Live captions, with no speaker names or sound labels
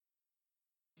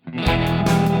Hi,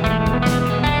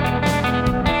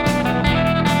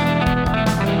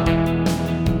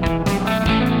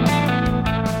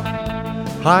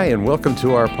 and welcome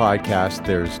to our podcast,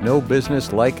 There's No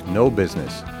Business Like No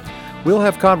Business. We'll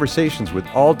have conversations with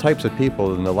all types of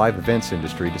people in the live events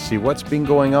industry to see what's been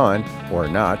going on, or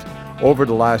not, over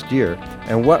the last year,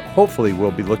 and what hopefully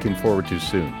we'll be looking forward to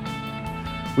soon.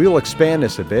 We will expand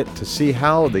this a bit to see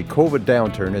how the COVID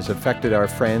downturn has affected our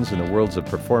friends in the worlds of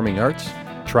performing arts,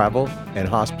 travel, and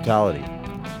hospitality.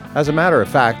 As a matter of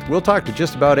fact, we'll talk to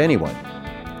just about anyone.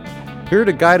 Here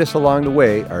to guide us along the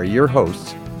way are your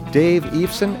hosts, Dave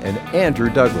Eveson and Andrew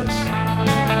Douglas.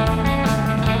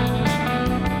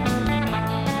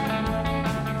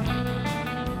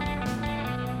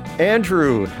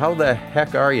 Andrew, how the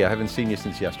heck are you? I haven't seen you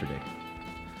since yesterday.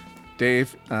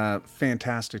 Dave,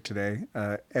 fantastic today.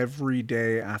 Every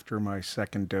day after my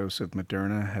second dose of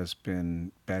Moderna has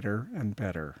been better and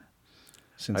better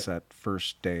since that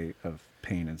first day of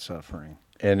pain and suffering.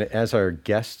 And as our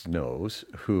guest knows,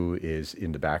 who is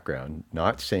in the background,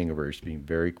 not saying a word, she's being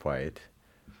very quiet,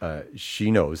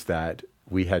 she knows that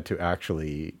we had to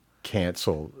actually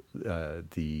cancel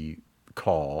the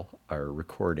call, our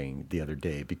recording the other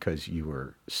day because you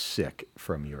were sick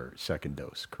from your second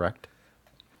dose, correct?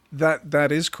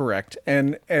 That is correct.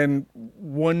 And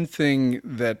one thing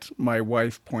that my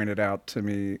wife pointed out to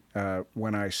me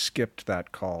when I skipped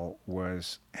that call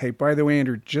was, hey, by the way,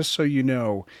 Andrew, just so you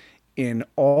know, in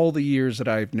all the years that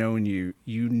I've known you,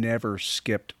 you never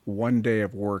skipped one day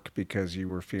of work because you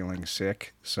were feeling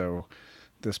sick. So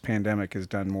this pandemic has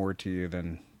done more to you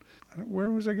than...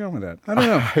 Where was I going with that? I don't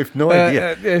know. I have no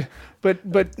idea.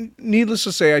 But needless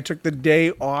to say, I took the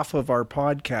day off of our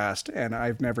podcast, and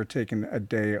I've never taken a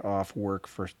day off work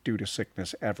due to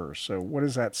sickness ever. So what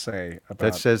does that say about...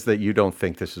 That says that you don't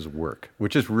think this is work,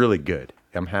 which is really good.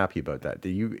 I'm happy about that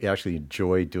you actually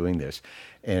enjoy doing this.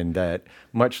 And that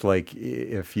much like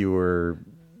if you were,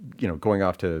 going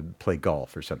off to play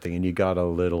golf or something and you got a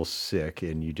little sick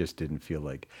and you just didn't feel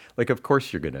like, of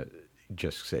course you're going to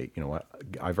just say, you know what,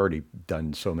 I've already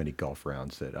done so many golf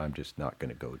rounds that I'm just not going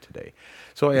to go today.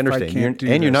 So I understand.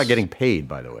 You're not getting paid,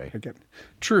 by the way.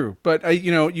 True. But,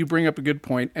 you bring up a good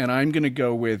point, and I'm going to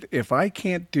go with, if I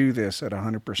can't do this at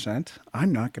 100%,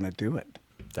 I'm not going to do it.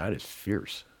 That is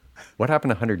fierce. What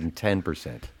happened to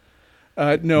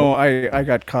 110%? No, I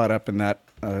got caught up in that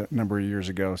a number of years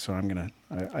ago, so I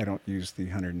don't use the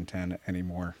 110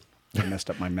 anymore. I messed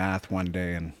up my math one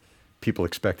day, and people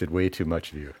expected way too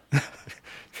much of you.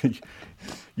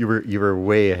 You were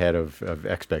way ahead of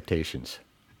expectations,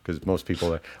 because most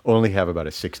people only have about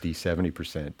a 60,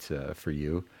 70% for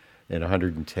you, and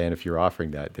 110, if you're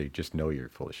offering that, they just know you're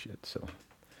full of shit. So,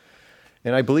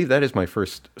 and I believe that is my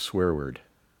first swear word.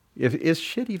 Is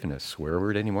shit even a swear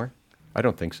word anymore? I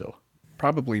don't think so.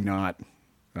 Probably not.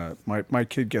 My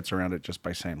kid gets around it just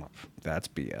by saying, that's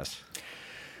BS.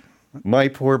 My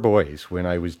poor boys, when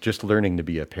I was just learning to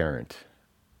be a parent,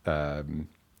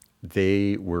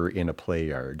 they were in a play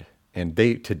yard, and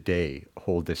they today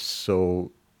hold this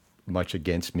so much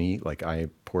against me, like I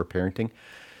poor parenting,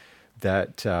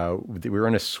 that they were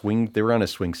on a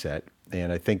swing set,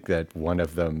 and I think that one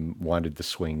of them wanted the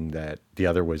swing that the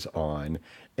other was on,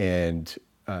 and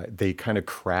they kind of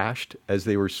crashed as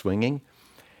they were swinging,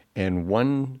 and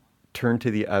one turned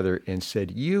to the other and said,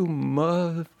 "You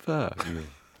motherfucker."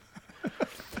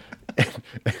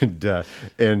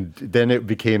 And then it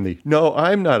became no,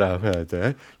 I'm not a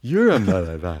mother, you're a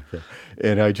motherfucker.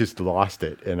 And I just lost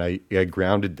it, and I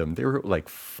grounded them. They were like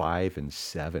 5 and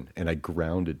 7, and I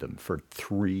grounded them for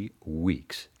 3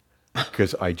 weeks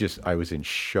because I was in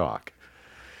shock.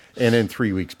 And then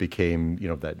 3 weeks became,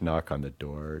 that knock on the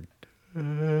door.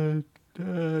 And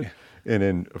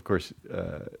then, of course,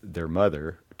 their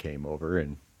mother came over,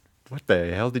 and what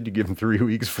the hell did you give them 3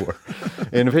 weeks for?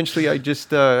 And eventually I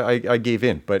just, I gave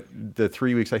in. But the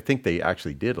 3 weeks, I think they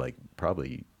actually did like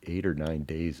probably 8 or 9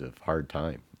 days of hard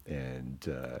time. And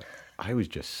I was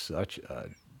just such a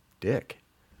dick,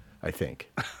 I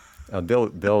think.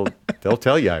 They'll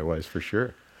tell you I was, for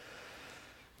sure.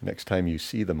 Next time you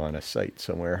see them on a site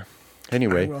somewhere.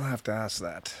 Anyway. I will have to ask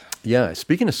that. Yeah,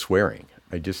 speaking of swearing,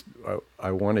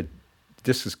 I wanted,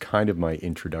 this is kind of my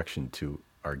introduction to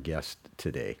our guest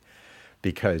today,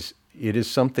 because it is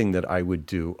something that I would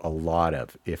do a lot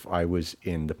of if I was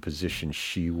in the position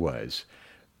she was,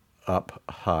 up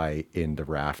high in the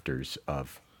rafters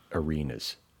of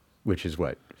arenas, which is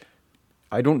what,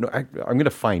 I don't know, I'm going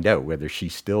to find out whether she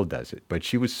still does it, but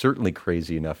she was certainly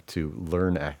crazy enough to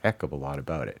learn a heck of a lot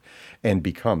about it and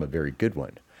become a very good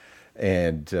one.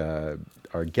 And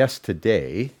our guest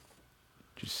today,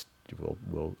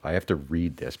 I have to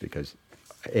read this because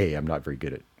I'm not very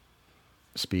good at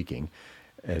speaking,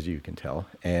 as you can tell.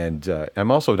 And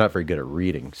I'm also not very good at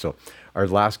reading. So our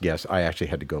last guest, I actually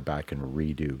had to go back and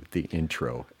redo the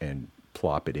intro and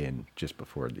plop it in just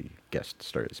before the guest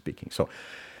started speaking. So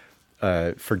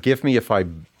forgive me if I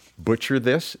butcher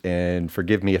this, and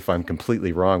forgive me if I'm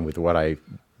completely wrong with what I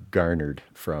garnered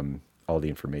from all the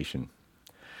information.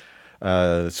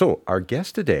 So our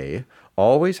guest today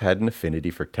always had an affinity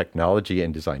for technology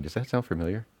and design. Does that sound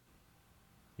familiar?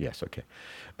 Yes, okay.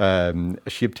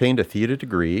 She obtained a theater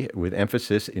degree with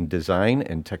emphasis in design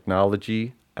and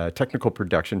technology, technical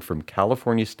production from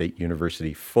California State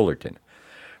University, Fullerton.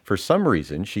 For some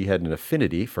reason, she had an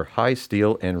affinity for high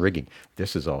steel and rigging.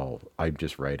 This is all, I'm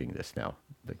just writing this now.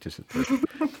 Like just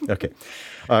okay.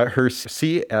 Her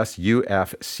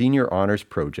CSUF Senior Honors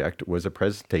Project was a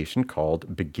presentation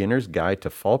called Beginner's Guide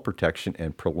to Fall Protection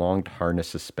and Prolonged Harness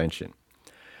Suspension.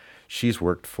 She's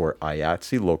worked for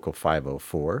IATSE Local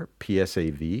 504,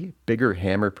 PSAV, Bigger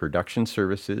Hammer Production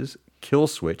Services, Kill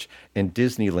Switch, and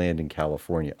Disneyland in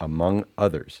California, among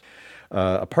others.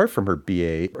 Apart from her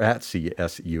BA at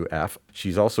CSUF,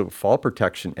 she's also fall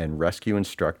protection and rescue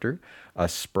instructor, a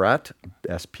SPRAT,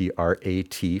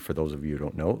 S-P-R-A-T, for those of you who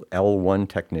don't know, L1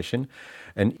 technician,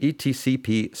 an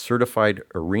ETCP certified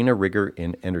arena rigger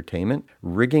in entertainment,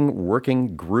 rigging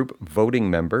working group voting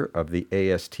member of the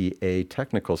ASTA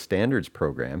Technical Standards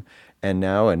Program, and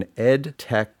now an ed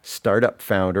tech startup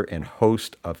founder and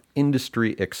host of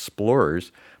Industry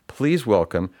Explorers. Please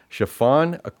welcome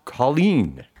Siobhan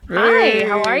Colleen. Hi,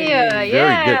 how are you? Very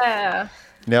Yeah.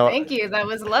 good. Now, Thank you. That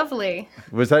was lovely.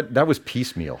 was that was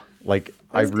piecemeal? Like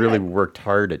I was really good. worked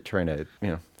hard at trying to,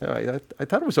 I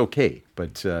thought it was okay,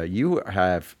 but you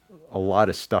have a lot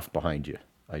of stuff behind you,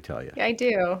 I tell you. Yeah, I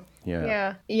do.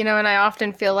 Yeah. Yeah. And I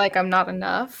often feel like I'm not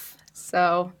enough.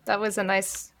 So that was a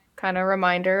nice kind of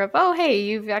reminder of, oh, hey,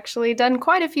 you've actually done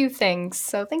quite a few things.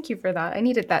 So thank you for that. I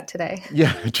needed that today.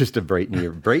 Yeah, just to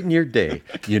brighten your day.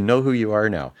 You know who you are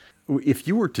now. If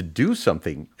you were to do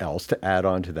something else to add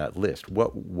on to that list,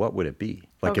 what would it be?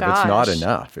 Like Oh, if it's not gosh.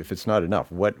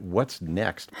 enough, what's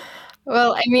next?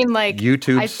 Well, I mean, like,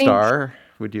 YouTube I think, star?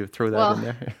 Would you throw that well, in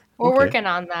there? we're Okay. working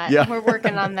on that. Yeah. We're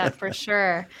working on that for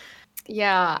sure.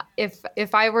 Yeah.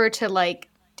 If I were to like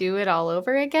do it all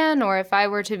over again, or if I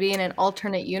were to be in an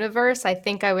alternate universe, I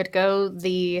think I would go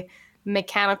the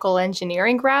mechanical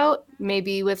engineering route,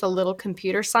 maybe with a little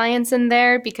computer science in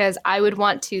there, because I would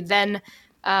want to then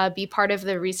be part of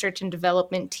the research and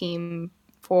development team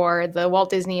for the Walt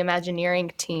Disney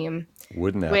Imagineering team.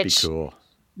 Wouldn't that Which- be cool?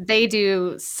 They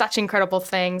do such incredible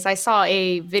things. I saw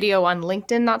a video on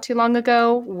LinkedIn not too long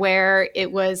ago where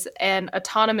it was an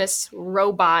autonomous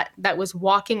robot that was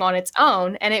walking on its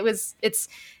own, and it's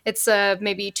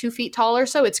maybe 2 feet tall or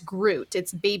so. It's Groot.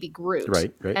 It's baby Groot.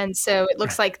 Right. And so it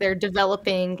looks like they're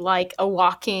developing like a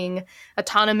walking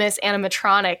autonomous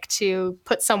animatronic to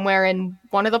put somewhere in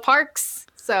one of the parks.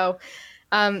 So,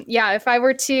 if I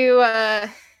were to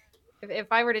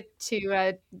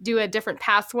do a different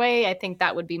pathway, I think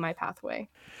that would be my pathway.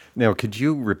 Now, could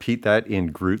you repeat that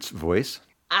in Groot's voice?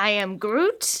 I am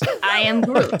Groot. I am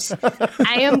Groot.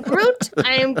 I am Groot.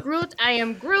 I am Groot. I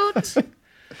am Groot.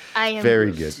 I am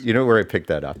Very Groot. good. You know where I picked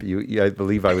that up? I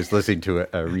believe I was listening to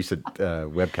a recent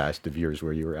webcast of yours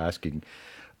where you were asking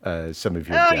some of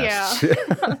your Oh, guests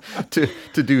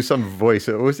to do some voice.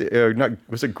 Was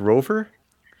it Grover?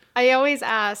 I always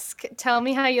ask, tell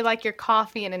me how you like your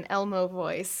coffee in an Elmo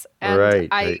voice. And Right,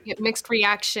 I right. get mixed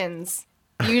reactions.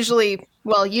 Usually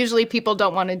people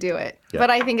don't want to do it. Yeah. But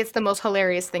I think it's the most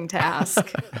hilarious thing to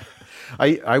ask.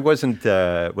 I wasn't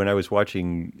when I was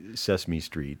watching Sesame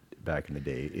Street back in the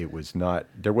day. There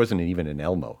wasn't even an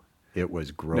Elmo. It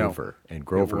was Grover, and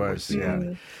Grover was the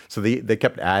yeah. So they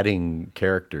kept adding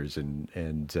characters,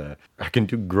 and I can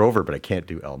do Grover, but I can't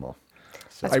do Elmo.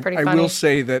 That's pretty I funny. will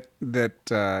say that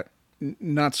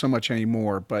not so much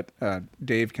anymore, but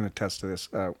Dave can attest to this.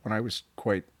 When I was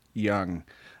quite young,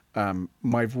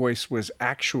 my voice was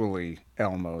actually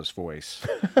Elmo's voice.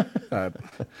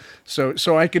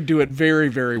 So I could do it very,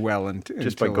 very well.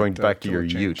 Just by going back to your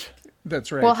until it ute. changed.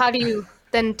 That's right. Well, how do you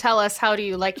then tell us how do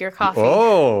you like your coffee?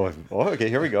 Oh, okay.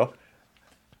 Here we go.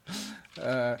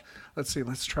 Let's see.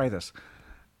 Let's try this.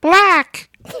 Black.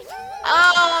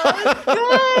 Oh,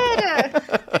 good.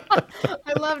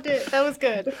 I loved it. That was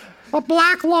good. A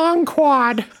black long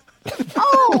quad.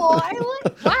 Oh,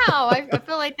 wow. I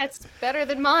feel like that's better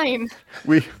than mine.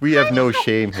 We have no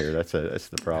shame here. That's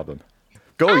the problem.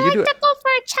 Go, I you like do it. to go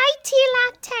for a chai tea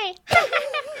latte.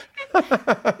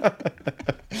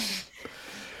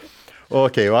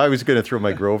 Okay, well, I was going to throw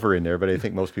my Grover in there, but I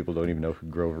think most people don't even know who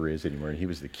Grover is anymore. And he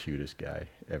was the cutest guy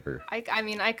ever. I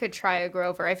mean, I could try a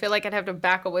Grover. I feel like I'd have to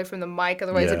back away from the mic,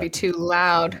 otherwise it'd Yeah. be too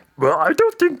loud. Well, I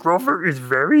don't think Grover is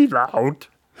very loud.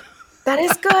 That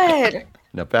is good.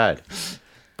 Not bad.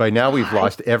 By now, we've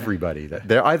lost everybody.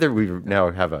 Either we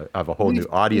now have a whole new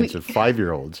audience of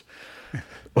 5-year-olds,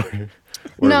 or we've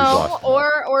No, lost.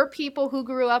 or people who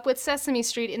grew up with Sesame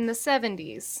Street in the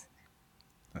 70s.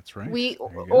 That's right. We There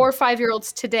you go. or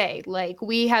 5-year-olds today. Like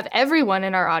we have everyone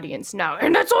in our audience now,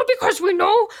 and that's all because we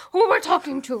know who we're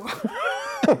talking to.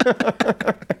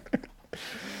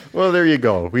 Well, there you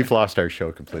go. We've lost our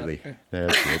show completely.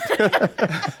 That's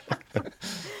it.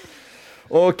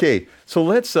 Okay, so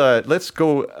let's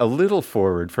go a little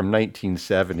forward from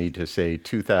 1970 to say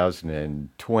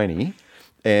 2020,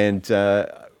 and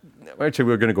actually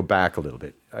we're going to go back a little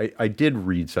bit. I did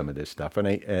read some of this stuff,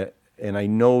 and I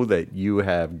know that you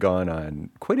have gone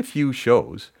on quite a few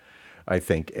shows, I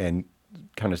think, and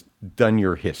kind of done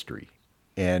your history.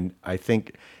 And I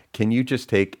think, can you just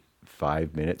take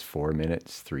 5 minutes, 4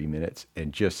 minutes, 3 minutes,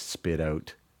 and just spit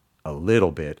out a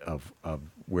little bit of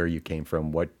where you came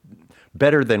from, what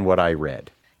better than what I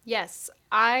read? Yes,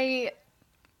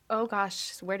 oh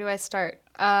gosh, where do I start?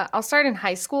 I'll start in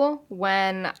high school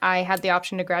when I had the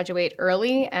option to graduate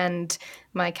early, and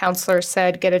my counselor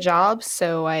said, get a job.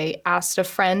 So I asked a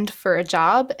friend for a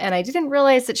job, and I didn't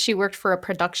realize that she worked for a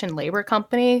production labor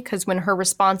company because when her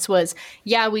response was,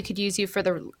 yeah, we could use you for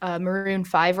the Maroon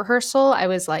 5 rehearsal, I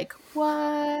was like,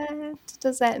 what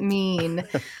does that mean?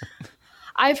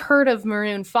 I've heard of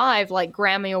Maroon 5, like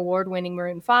Grammy Award winning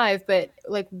Maroon 5, but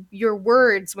like your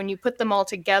words, when you put them all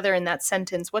together in that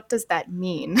sentence, what does that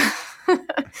mean?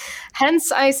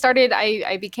 Hence,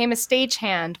 I became a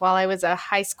stagehand while I was a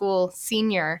high school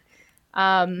senior.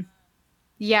 Yeah,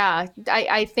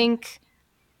 I think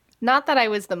not that I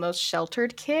was the most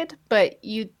sheltered kid, but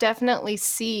you definitely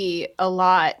see a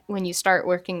lot when you start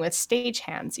working with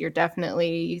stagehands. You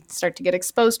start to get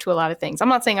exposed to a lot of things. I'm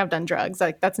not saying I've done drugs.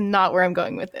 Like that's not where I'm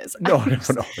going with this. No.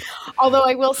 Although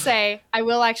I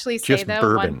will actually say Just that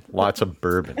bourbon, lots of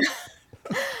bourbon.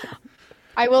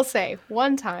 I will say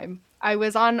one time I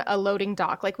was on a loading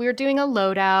dock, like we were doing a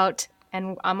loadout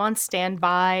and I'm on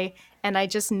standby and I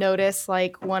just noticed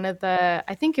like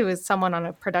I think it was someone on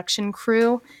a production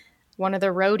crew, one of the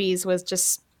roadies was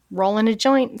just rolling a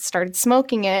joint and started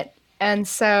smoking it. And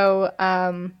so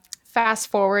fast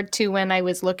forward to when I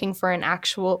was looking for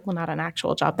not an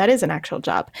actual job. That is an actual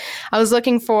job. I was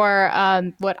looking for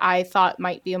what I thought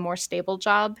might be a more stable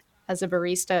job as a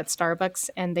barista at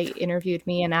Starbucks. And they interviewed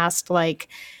me and asked like,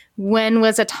 when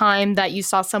was a time that you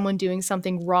saw someone doing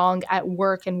something wrong at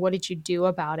work and what did you do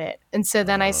about it? And so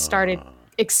then I started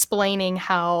explaining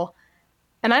how,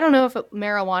 and I don't know if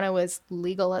marijuana was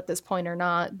legal at this point or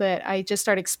not, but I just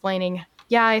started explaining,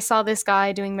 yeah, I saw this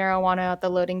guy doing marijuana at the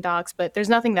loading docks, but there's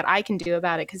nothing that I can do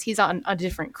about it because he's on a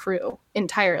different crew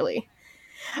entirely.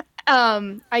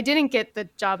 I didn't get the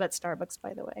job at Starbucks,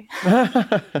 by the way.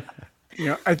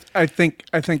 I think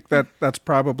that that's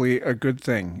probably a good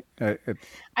thing. I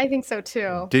think so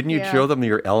too. Didn't you Yeah. show them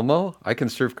your Elmo? I can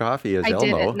serve coffee as I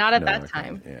Elmo. didn't. Not at No, that okay.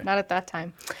 time. Yeah. Not at that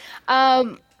time.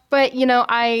 But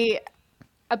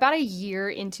about a year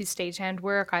into stagehand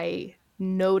work, I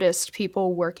noticed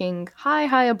people working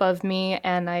high above me,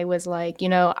 and I was like,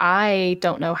 I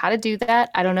don't know how to do that.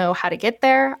 I don't know how to get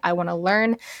there. I want to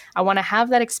learn. I want to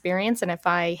have that experience, and if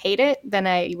I hate it, then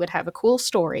I would have a cool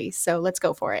story. So let's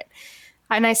go for it.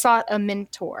 And I sought a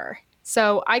mentor.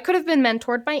 So I could have been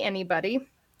mentored by anybody.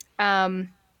 I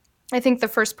think the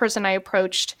first person I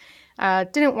approached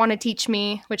didn't want to teach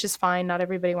me, which is fine. Not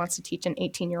everybody wants to teach an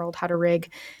 18-year-old how to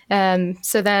rig.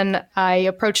 So then I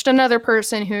approached another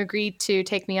person who agreed to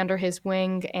take me under his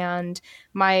wing. And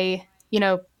a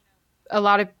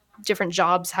lot of different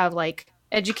jobs have like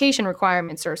education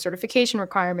requirements or certification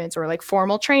requirements or like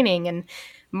formal training. And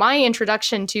my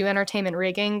introduction to entertainment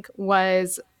rigging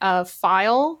was a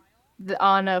file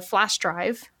on a flash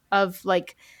drive of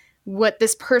like what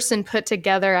this person put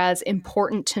together as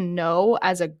important to know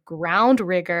as a ground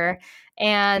rigger.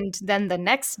 And then the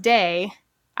next day,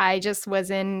 I just was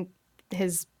in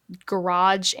his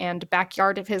garage and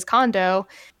backyard of his condo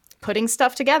putting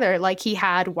stuff together. Like he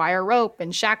had wire rope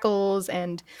and shackles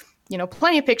and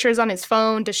plenty of pictures on his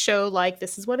phone to show like,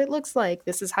 this is what it looks like.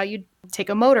 This is how you take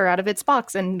a motor out of its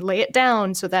box and lay it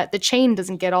down so that the chain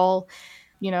doesn't get all,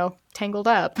 tangled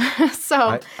up.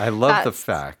 So I love the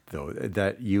fact though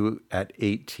that you at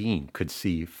 18 could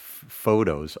see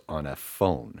photos on a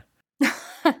phone.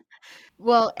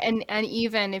 Well, and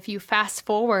even if you fast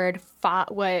forward,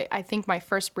 what I think my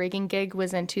first rigging gig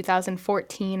was in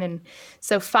 2014, and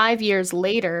so 5 years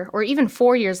later, or even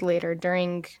 4 years later,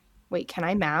 during wait, can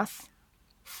I math?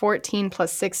 14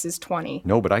 plus 6 is 20.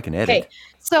 No, but I can edit. Okay,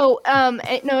 so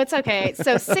no, it's okay.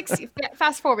 So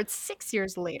fast forward 6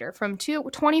 years later, from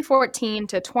 2014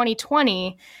 to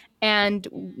 2020, and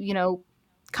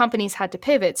companies had to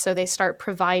pivot, so they start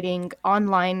providing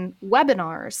online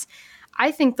webinars.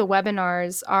 I think the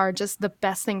webinars are just the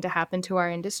best thing to happen to our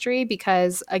industry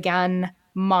because, again,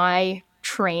 my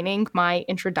training, my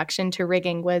introduction to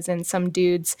rigging was in some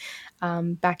dude's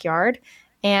backyard,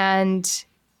 and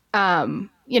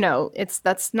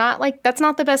that's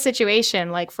not the best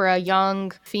situation. Like for a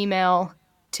young female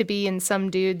to be in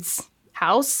some dude's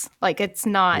house, like it's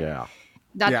not. Yeah.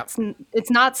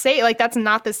 It's not safe. Like that's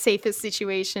not the safest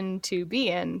situation to be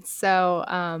in. So,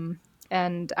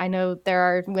 and I know there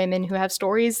are women who have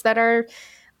stories that are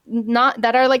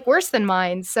like worse than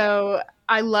mine. So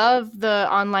I love the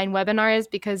online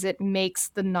webinars because it makes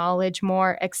the knowledge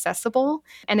more accessible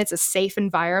and it's a safe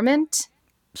environment.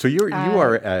 So you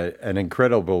are an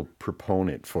incredible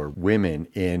proponent for women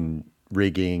in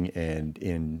rigging and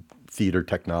in theater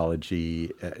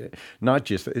technology. Not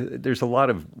just there's a lot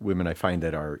of women I find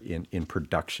that are in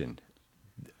production,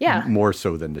 more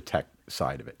so than the tech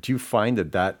side of it. Do you find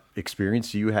that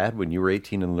experience you had when you were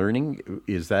 18 and learning,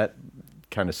 is that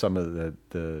kind of some of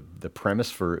the premise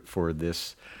for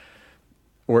this,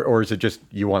 or is it just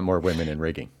you want more women in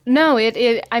rigging? No,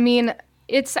 I mean,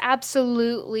 it's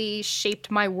absolutely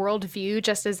shaped my worldview,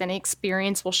 just as any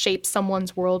experience will shape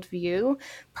someone's worldview.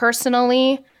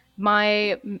 Personally,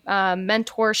 my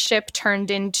mentorship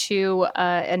turned into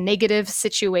a negative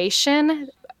situation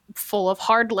full of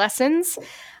hard lessons.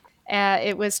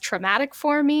 It was traumatic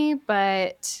for me,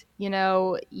 but,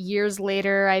 years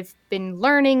later, I've been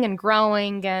learning and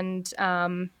growing and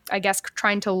I guess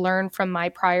trying to learn from my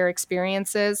prior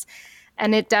experiences.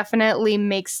 And it definitely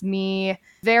makes me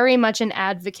very much an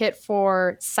advocate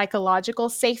for psychological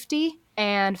safety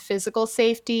and physical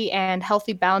safety and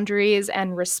healthy boundaries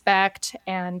and respect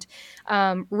in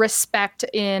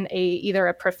either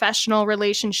a professional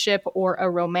relationship or a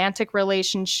romantic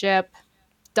relationship.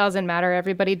 Doesn't matter.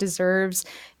 Everybody deserves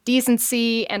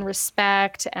decency and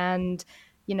respect. And,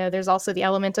 there's also the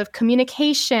element of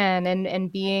communication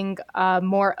and being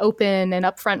more open and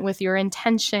upfront with your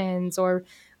intentions, or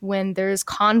when there's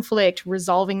conflict,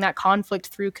 resolving that conflict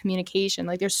through communication.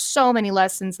 Like there's so many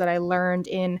lessons that I learned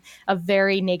in a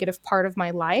very negative part of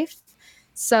my life.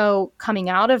 So coming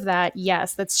out of that,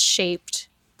 yes, that's shaped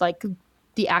like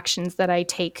the actions that I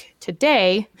take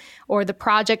today or the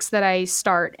projects that I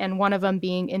start. And one of them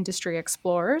being Industry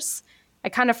Explorers. I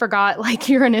kind of forgot like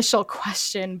your initial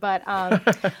question, but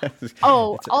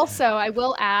also I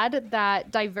will add that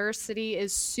diversity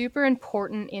is super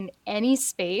important in any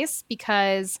space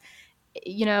because,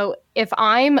 if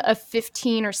I'm a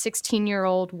 15 or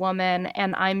 16-year-old woman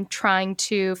and I'm trying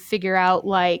to figure out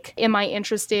like, am I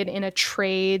interested in a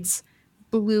trades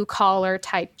blue collar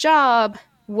type job?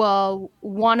 Well,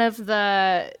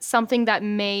 something that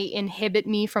may inhibit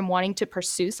me from wanting to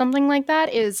pursue something like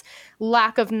that is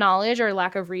lack of knowledge or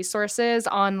lack of resources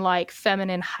on like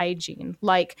feminine hygiene.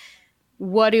 Like,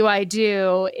 what do I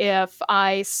do if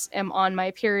I am on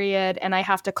my period and I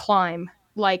have to climb?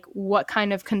 Like, what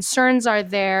kind of concerns are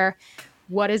there?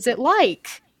 What is it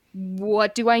like?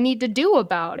 What do I need to do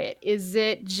about it? Is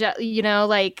it just,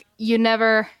 like you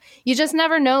just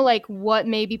never know like what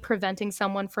may be preventing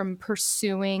someone from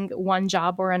pursuing one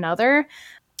job or another.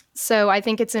 So I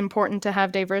think it's important to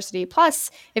have diversity.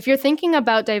 Plus, if you're thinking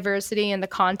about diversity in the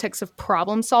context of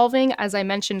problem solving, as I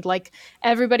mentioned, like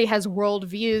everybody has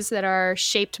worldviews that are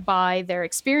shaped by their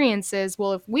experiences.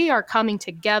 Well, if we are coming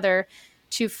together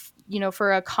to,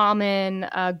 for a common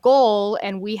goal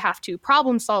and we have to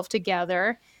problem solve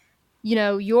together,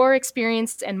 your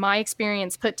experience and my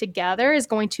experience put together is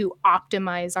going to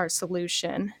optimize our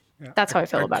solution. Yeah, that's how I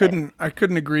feel about it. I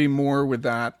couldn't agree more with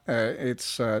that.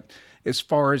 It's as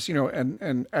far as,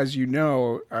 and as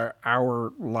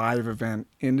our live event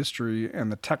industry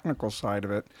and the technical side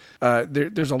of it,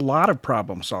 there's a lot of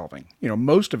problem solving.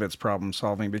 Most of it's problem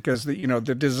solving because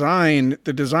the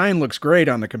design looks great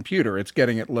on the computer. It's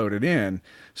getting it loaded in.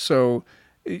 So,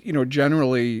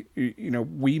 generally,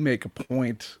 we make a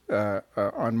point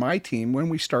on my team when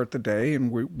we start the day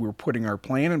and we're putting our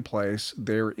plan in place.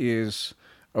 There is,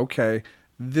 okay,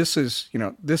 this is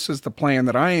the plan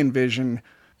that I envision.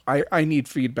 I need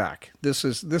feedback. This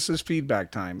is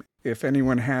feedback time. If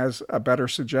anyone has a better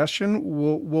suggestion,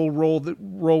 we'll roll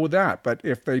with that. But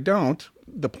if they don't,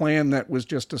 the plan that was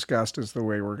just discussed is the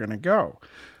way we're going to go.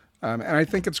 And I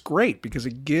think it's great because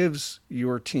it gives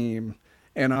your team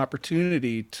an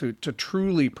opportunity to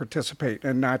truly participate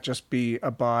and not just be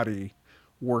a body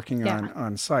working Yeah.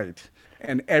 on site.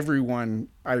 And everyone,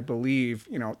 I believe,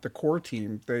 the core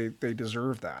team, they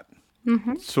deserve that.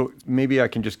 So maybe I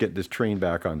can just get this train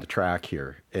back on the track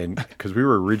here. And because we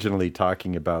were originally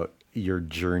talking about your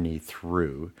journey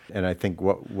through, and I think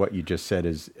what you just said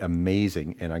is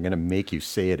amazing. And I'm going to make you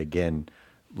say it again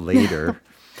later.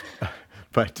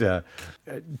 But I'll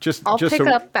just pick so,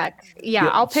 up back. Yeah, yeah,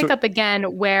 I'll pick so up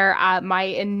again where my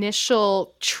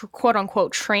initial quote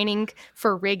unquote training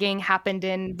for rigging happened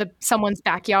in someone's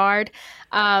backyard.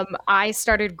 I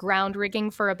started ground rigging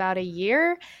for about a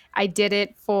year. I did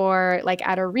it for like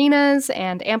at arenas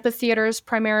and amphitheaters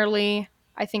primarily.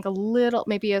 I think a little,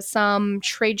 maybe some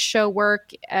trade show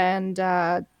work and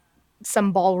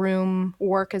some ballroom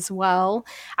work as well.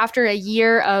 After a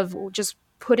year of just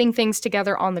putting things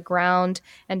together on the ground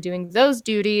and doing those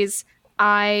duties,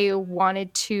 I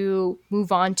wanted to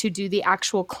move on to do the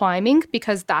actual climbing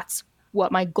because that's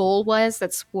what my goal was.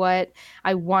 That's what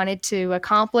I wanted to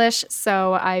accomplish.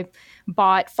 So I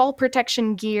bought fall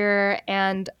protection gear.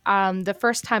 And the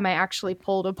first time I actually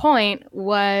pulled a point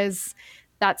was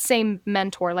that same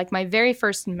mentor, like my very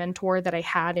first mentor that I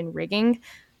had in rigging.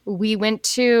 We went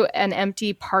to an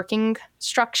empty parking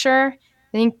structure,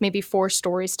 I think maybe 4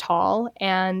 stories tall,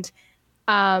 and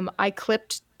I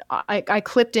clipped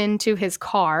into his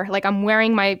car. Like I'm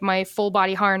wearing my full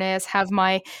body harness, have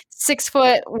my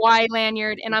 6-foot wide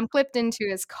lanyard, and I'm clipped into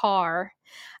his car.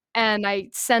 And I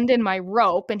send in my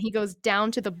rope, and he goes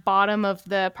down to the bottom of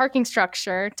the parking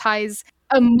structure, ties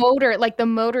a motor, like the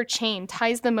motor chain,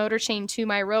 ties the motor chain to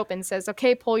my rope and says,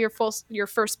 okay, pull your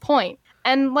first point.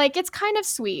 And like, it's kind of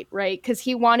sweet, right? Because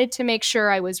he wanted to make sure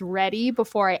I was ready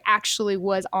before I actually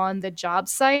was on the job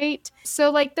site. So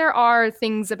like, there are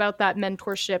things about that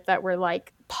mentorship that were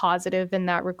like positive in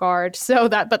that regard.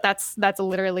 But that's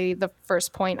literally the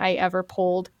first point I ever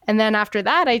pulled. And then after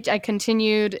that, I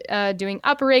continued doing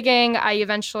uprigging. I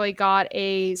eventually got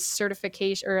a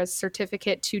certification or a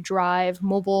certificate to drive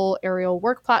mobile aerial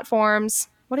work platforms.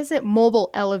 What is it? Mobile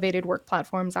elevated work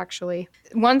platforms, actually.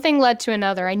 One thing led to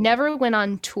another. I never went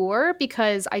on tour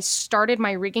because I started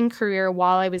my rigging career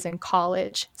while I was in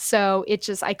college. So it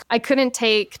just, I couldn't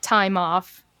take time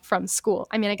off from school.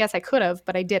 I mean, I guess I could have,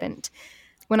 but I didn't.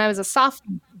 When I was a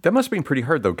sophomore. that must have been pretty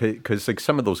hard though, because like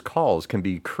some of those calls can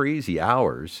be crazy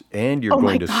hours, and you're Oh my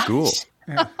going to gosh. school.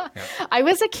 I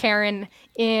was a Karen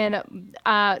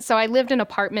so I lived in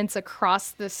apartments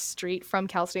across the street from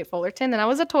Cal State Fullerton, and I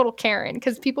was a total Karen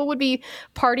because people would be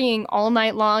partying all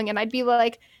night long, and I'd be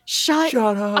like, shut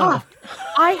up.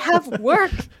 I have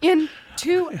work in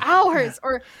 2 hours,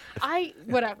 or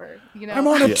whatever, I'm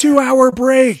on a 2-hour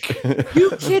break.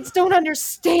 you kids don't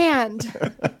understand.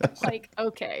 Like,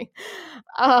 okay.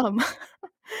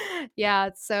 Yeah,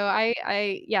 so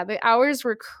the hours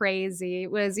were crazy.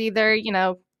 It was either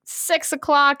 6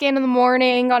 o'clock in the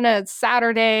morning on a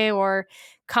Saturday, or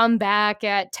come back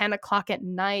at 10 o'clock at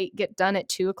night, get done at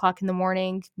 2 o'clock in the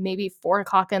morning, maybe 4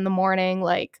 o'clock in the morning,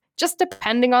 like just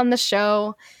depending on the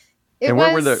show. And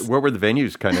where were the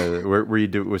venues? Kind of where you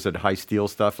do? Was it high steel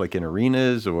stuff like in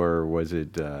arenas, or was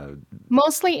it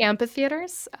mostly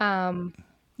amphitheaters?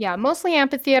 Mostly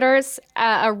amphitheaters.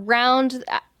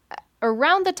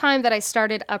 Around the time that I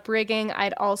started uprigging,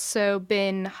 I'd also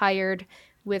been hired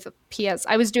with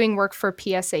I was doing work for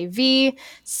PSAV.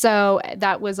 So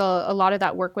that was a lot of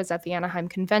that work was at the Anaheim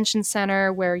Convention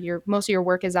Center, where most of your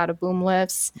work is out of boom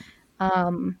lifts.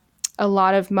 A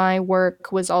lot of my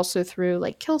work was also through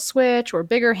like Kill Switch or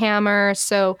Bigger Hammer.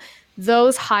 So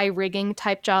those high rigging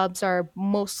type jobs are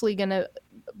mostly going to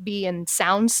be in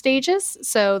sound stages.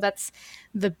 So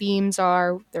the beams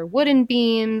they're wooden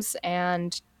beams,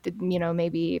 and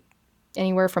maybe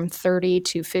anywhere from 30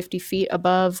 to 50 feet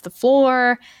above the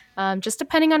floor, just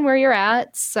depending on where you're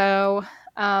at. So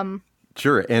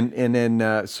sure. And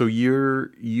then so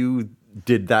you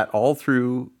did that all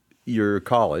through your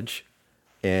college,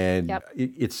 and Yep.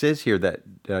 it says here that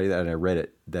and I read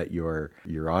it, that your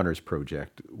honors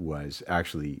project was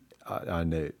actually on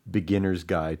the beginner's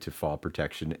guide to fall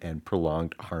protection and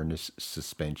prolonged harness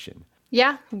suspension.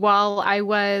 Yeah, while I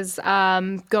was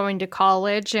going to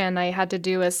college and I had to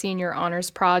do a senior honors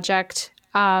project,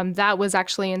 that was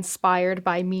actually inspired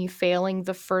by me failing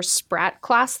the first Sprat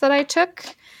class that I took.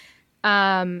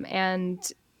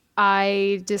 And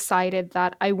I decided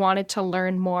that I wanted to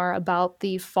learn more about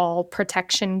the fall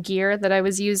protection gear that I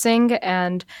was using.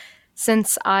 And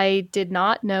since I did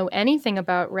not know anything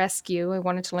about rescue, I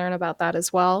wanted to learn about that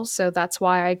as well. So that's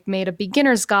why I made a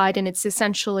beginner's guide, and it's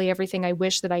essentially everything I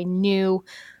wish that I knew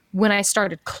when I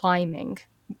started climbing,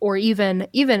 or even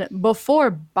before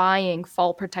buying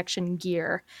fall protection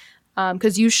gear,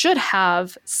 because you should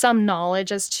have some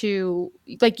knowledge as to,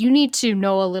 like, you need to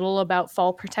know a little about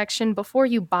fall protection before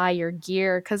you buy your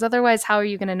gear, because otherwise, how are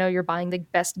you going to know you're buying the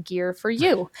best gear for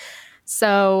you?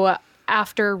 So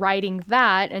after writing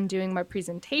that and doing my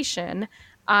presentation,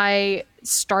 I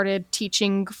started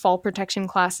teaching fall protection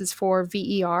classes for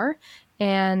VER.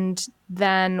 And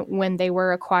then when they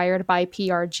were acquired by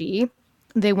PRG,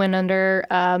 they went under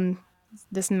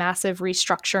this massive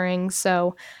restructuring.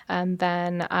 So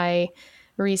then I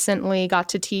recently got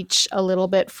to teach a little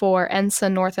bit for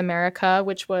ENSA North America,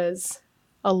 which was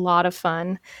a lot of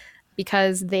fun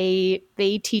because they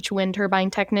teach wind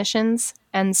turbine technicians.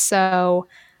 And so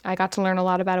I got to learn a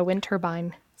lot about a wind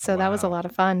turbine. So that was a lot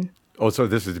of fun. Oh, so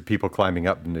this is the people climbing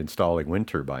up and installing wind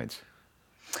turbines.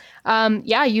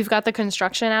 Yeah, you've got the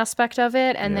construction aspect of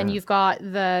it, and then Yeah. you've got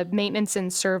the maintenance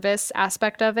and service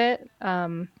aspect of it.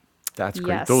 That's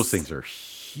great. Yes. Those things are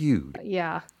huge.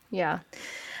 Yeah. Did you,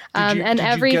 And did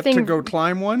everything. you get to go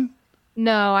climb one?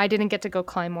 No, I didn't get to go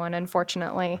climb one,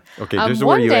 unfortunately. Okay, this is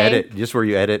where you edit. Just where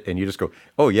you edit, and you just go,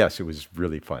 "Oh yes, it was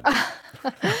really fun."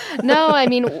 No, I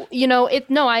mean,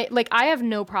 I have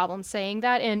no problem saying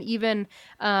that, and even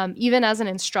as an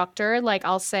instructor, like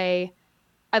I'll say,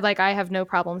 I have no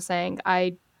problem saying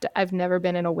I've never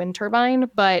been in a wind turbine,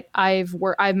 but I've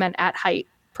been at height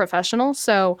professional,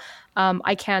 so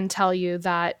I can tell you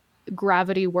that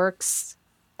gravity works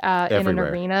in an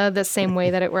Everywhere. arena the same way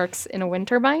that it works in a wind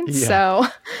turbine. Yeah.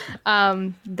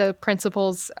 So the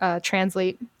principles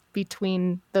translate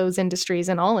between those industries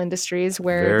and all industries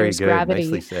where Very there's good. gravity.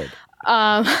 Nicely said.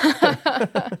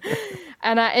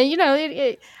 And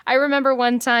I remember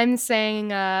one time saying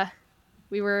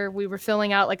we were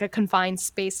filling out like a confined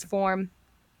space form,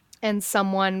 and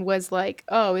someone was like,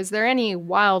 "Oh, is there any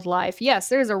wildlife?" "Yes,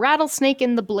 there's a rattlesnake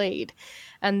in the blade."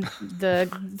 And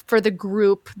for the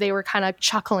group, they were kind of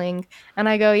chuckling, and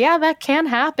I go, "Yeah, that can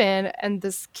happen." And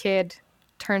this kid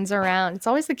turns around. It's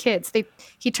always the kids.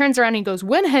 He turns around and he goes,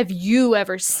 "When have you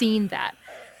ever seen that?"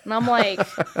 And I'm like,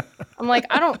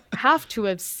 I don't have to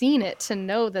have seen it to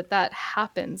know that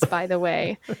happens, by the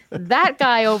way. That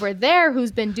guy over there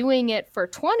who's been doing it for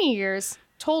 20 years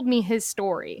told me his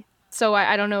story. So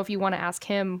I don't know if you want to ask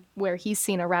him where he's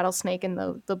seen a rattlesnake in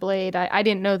the blade. I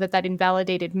didn't know that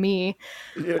invalidated me.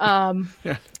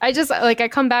 I just, I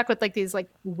come back with like these like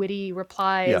witty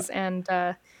replies, and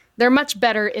they're much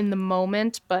better in the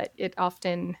moment, but it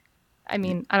often, I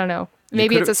don't know.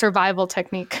 Maybe it's a survival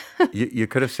technique. You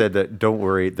could have said that, "Don't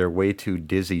worry, they're way too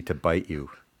dizzy to bite you."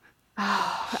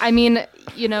 If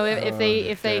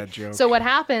they bad joke. so what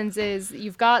happens is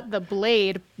you've got the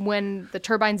blade when the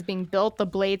turbine's being built, the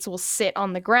blades will sit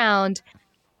on the ground,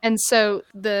 and so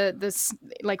this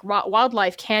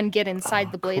wildlife can get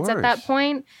inside the blades at that course.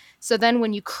 point. So then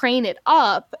when you crane it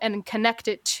up and connect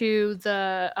it to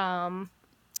the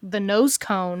nose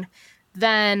cone,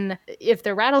 then if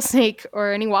the rattlesnake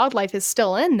or any wildlife is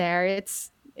still in there, it's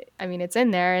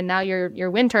in there, and now your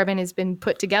wind turbine has been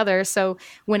put together. So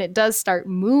when it does start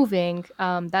moving,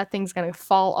 that thing's going to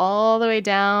fall all the way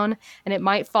down, and it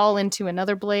might fall into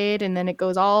another blade, and then it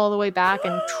goes all the way back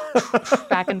and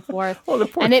back and forth. Oh, the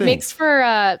poor and it thing. makes for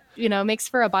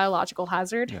a biological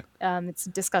hazard. It's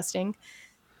disgusting.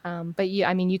 But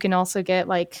you can also get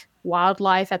like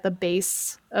wildlife at the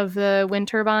base of the wind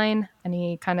turbine,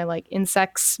 any kind of like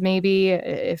insects, maybe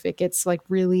if it gets like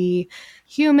really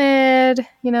humid,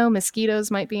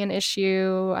 mosquitoes might be an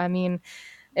issue.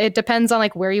 It depends on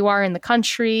like where you are in the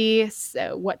country,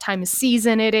 so what time of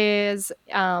season it is.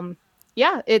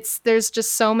 There's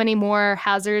just so many more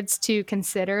hazards to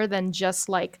consider than just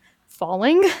like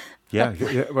falling. Yeah,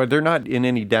 well, they're not in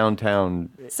any downtown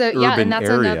So urban yeah, and that's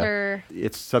area. another.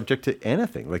 It's subject to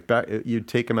anything. Like back, you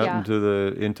take them out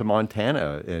Yeah. into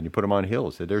Montana and you put them on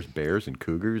hills. So there's bears and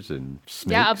cougars and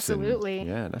snakes. Yeah, and- absolutely.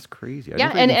 yeah, that's crazy. I Yeah,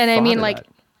 never and even I thought mean, of like, that.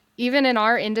 even in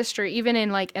our industry, even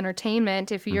in like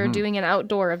entertainment, if you're doing an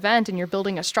outdoor event and you're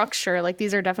building a structure, like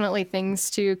these are definitely things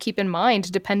to keep in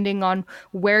mind depending on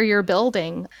where you're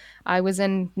building. I was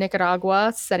in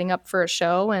Nicaragua setting up for a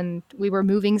show, and we were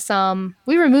moving something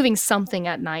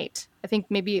at night. I think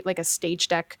maybe like a stage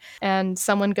deck, and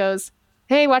someone goes,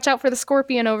 "Hey, watch out for the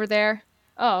scorpion over there."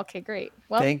 Oh, okay, great.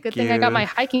 Well, Thank good thing I got you. my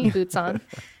hiking boots on.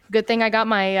 Good thing I got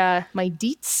my my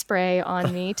DEET spray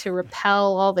on me to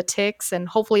repel all the ticks, and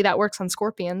hopefully that works on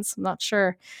scorpions. I'm not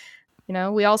sure.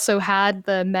 We also had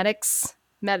the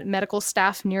medical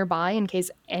staff nearby in case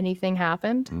anything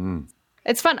happened.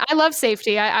 It's fun. I love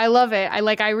safety. I love it.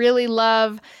 I really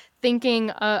love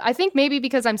thinking, I think maybe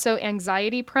because I'm so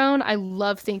anxiety prone, I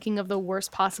love thinking of the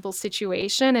worst possible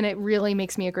situation, and it really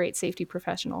makes me a great safety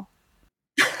professional.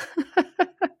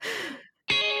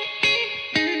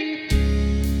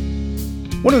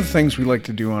 One of the things we like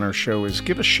to do on our show is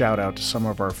give a shout out to some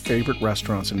of our favorite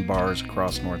restaurants and bars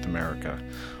across North America.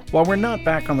 While we're not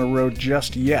back on the road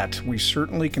just yet, we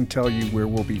certainly can tell you where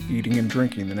we'll be eating and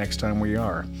drinking the next time we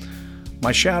are.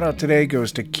 My shout out today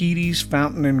goes to Keaty's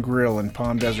Fountain and Grill in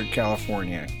Palm Desert,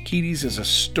 California. Keaty's is a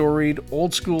storied,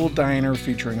 old school diner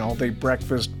featuring all day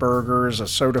breakfast, burgers, a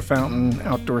soda fountain,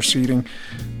 outdoor seating.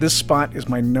 This spot is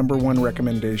my number one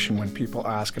recommendation when people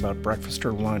ask about breakfast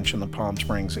or lunch in the Palm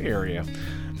Springs area.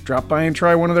 Drop by and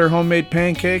try one of their homemade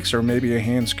pancakes or maybe a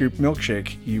hand-scooped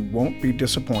milkshake. You won't be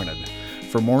disappointed.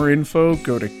 For more info,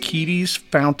 go to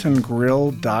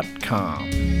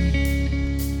keatysfountaingrill.com.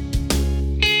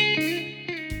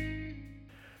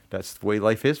 That's the way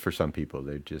life is for some people.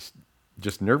 They're just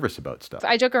nervous about stuff.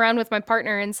 I joke around with my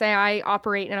partner and say I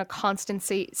operate in a constant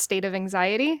state of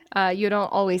anxiety. You don't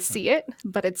always see it,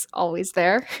 but it's always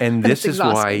there. And this is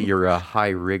exhausting. why you're a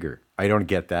high rigger. I don't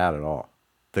get that at all.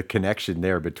 The connection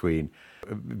there between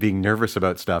being nervous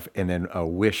about stuff and then a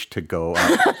wish to go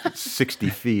up 60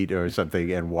 feet or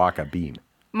something and walk a beam.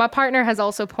 My partner has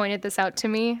also pointed this out to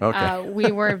me. Okay.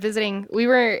 We were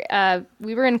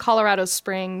in Colorado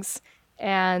Springs,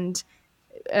 and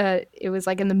it was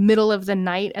like in the middle of the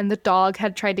night, and the dog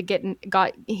had tried to get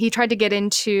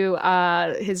into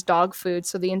his dog food.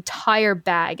 So the entire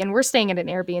bag, and we're staying at an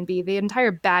Airbnb, the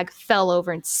entire bag fell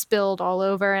over and spilled all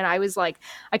over. And I was like,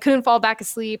 I couldn't fall back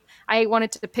asleep. I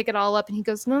wanted to pick it all up, and he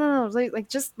goes, no, like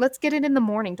just let's get it in the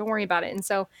morning. Don't worry about it. And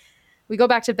so we go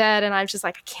back to bed, and I'm just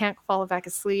like, I can't fall back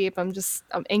asleep. I'm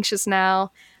anxious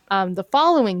now. The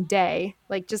following day,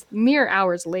 like just mere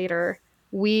hours later,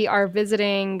 we are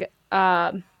visiting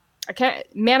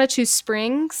Manitou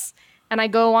Springs, and I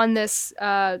go on this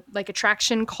like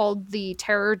attraction called the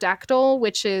Pterodactyl,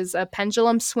 which is a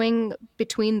pendulum swing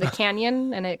between the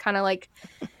canyon, and it kind of like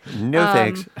No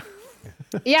thanks.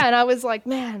 yeah. And I was like,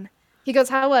 man. He goes,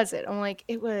 how was it? I'm like,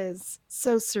 it was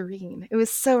so serene. It was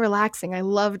so relaxing. I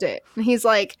loved it. And he's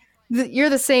like,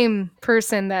 you're the same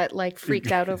person that like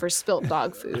freaked out over spilt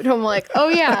dog food. I'm like, oh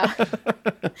yeah.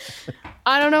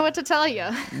 I don't know what to tell you.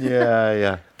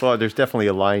 Yeah. Well, there's definitely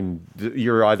a line.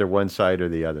 You're either one side or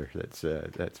the other. That's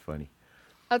funny.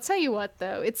 I'll tell you what,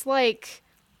 though. It's like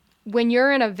when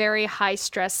you're in a very high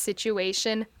stress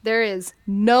situation, there is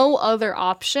no other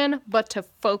option but to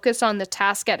focus on the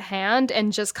task at hand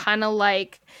and just kind of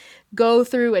like go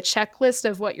through a checklist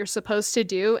of what you're supposed to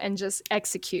do and just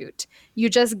execute. You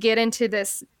just get into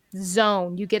this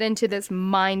zone. You get into this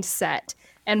mindset.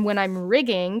 And when I'm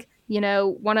rigging,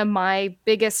 one of my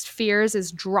biggest fears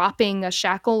is dropping a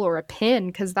shackle or a pin,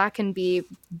 because that can be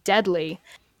deadly.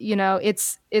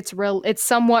 It's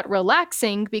somewhat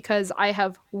relaxing because I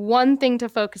have one thing to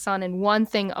focus on and one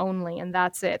thing only, and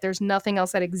that's it. There's nothing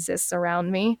else that exists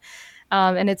around me.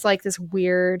 And it's like this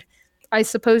weird, I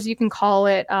suppose you can call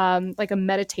it like a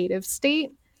meditative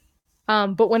state.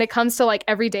 But when it comes to like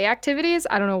everyday activities,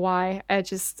 I don't know why.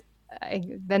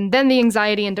 Then the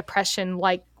anxiety and depression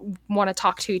like want to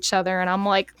talk to each other, and I'm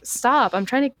like, stop! I'm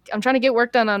trying to get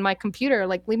work done on my computer.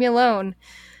 Like, leave me alone.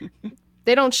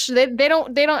 They don't.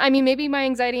 I mean, maybe my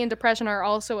anxiety and depression are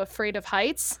also afraid of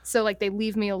heights, so like they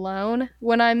leave me alone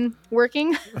when I'm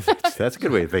working. That's a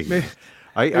good way of thinking.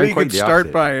 Maybe you could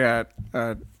start by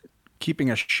keeping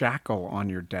a shackle on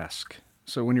your desk.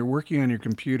 So when you're working on your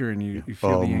computer and you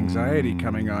feel the anxiety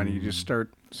coming on, you just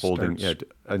start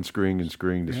unscrewing and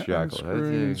screwing the shackle.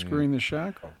 Unscrewing the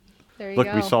shackle. There you Look,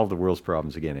 go. we solved the world's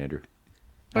problems again, Andrew.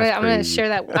 Right, I'm going to share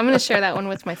that. I'm going to share that one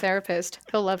with my therapist.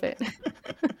 He'll love it.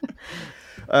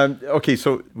 Okay,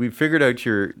 so we've figured out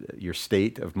your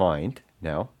state of mind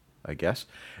now, I guess.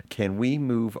 Can we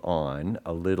move on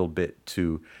a little bit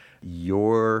to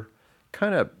your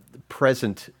kind of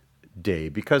present day?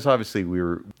 Because obviously we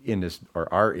were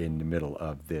are in the middle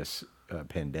of this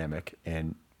pandemic,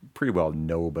 and pretty well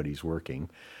nobody's working.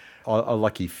 A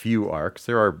lucky few are, 'cause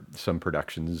there are some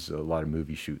productions, a lot of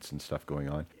movie shoots and stuff going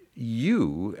on.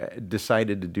 You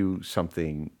decided to do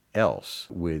something else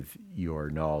with your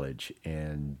knowledge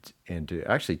and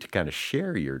to kind of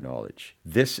share your knowledge.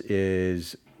 This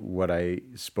is what I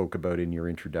spoke about in your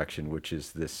introduction, which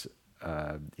is this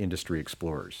industry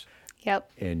explorers.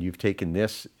 Yep. And you've taken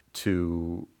this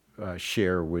to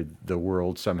share with the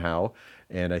world somehow,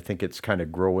 and I think it's kind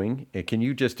of growing. And can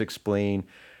you just explain?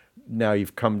 Now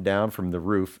you've come down from the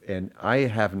roof, and I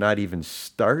have not even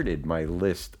started my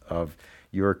list of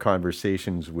your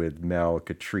conversations with Mel,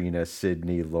 Katrina,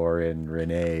 Sydney, Lauren,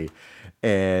 Renee,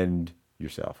 and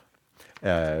yourself.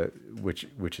 uh, which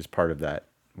is part of that.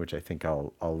 Which I think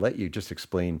I'll let you just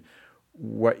explain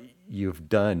what you've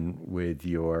done with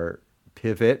your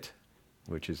pivot,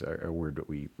 which is a word that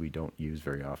we don't use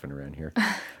very often around here.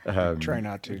 Try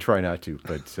not to. Try not to,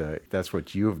 but that's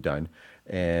what you have done.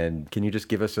 And can you just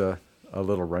give us a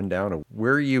little rundown of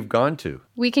where you've gone to?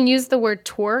 We can use the word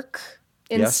twerk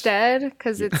Yes. instead,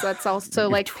 because that's also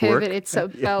like Twerk? pivot. It's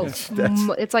about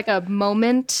it's like a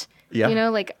moment. Yeah. You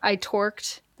know, like I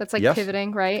twerked. That's like Yes.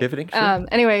 pivoting, right? Pivoting, sure.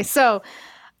 Anyway, so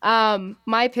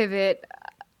my pivot.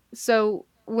 So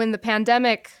when the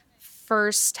pandemic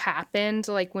first happened,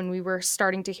 like when we were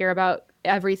starting to hear about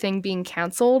everything being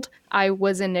canceled, I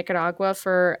was in Nicaragua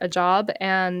for a job,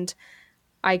 and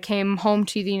I came home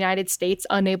to the United States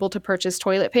unable to purchase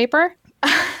toilet paper.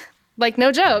 Like,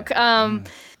 no joke.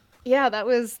 Yeah, that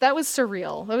was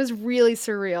surreal. That was really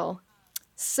surreal.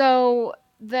 So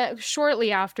that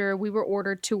shortly after, we were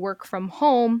ordered to work from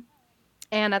home.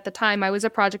 And at the time, I was a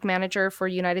project manager for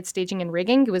United Staging and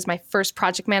Rigging. It was my first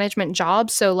project management job.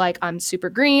 So like, I'm super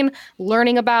green,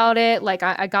 learning about it. Like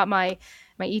I got my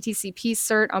ETCP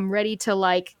cert. I'm ready to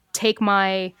like take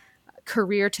my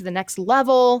career to the next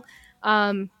level.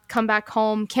 Come back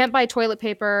home, can't buy toilet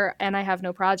paper, and I have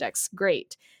no projects.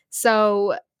 Great.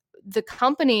 So the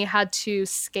company had to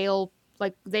scale,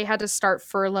 like they had to start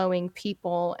furloughing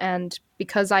people. And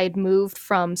because I had moved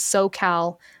from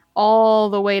SoCal all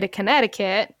the way to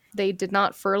Connecticut, they did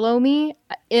not furlough me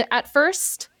at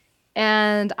first.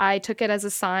 And I took it as a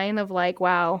sign of like,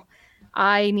 wow,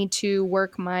 I need to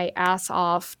work my ass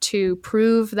off to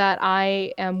prove that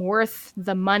I am worth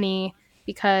the money,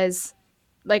 because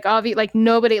like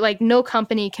nobody, like no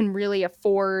company can really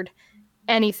afford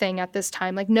anything at this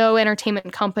time. Like no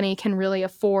entertainment company can really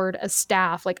afford a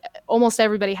staff. Like almost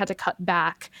everybody had to cut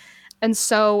back. And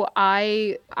so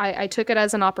I took it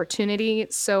as an opportunity.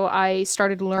 So I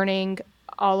started learning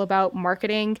all about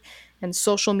marketing and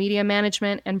social media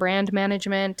management and brand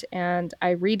management. And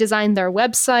I redesigned their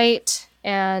website,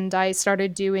 and I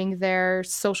started doing their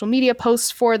social media posts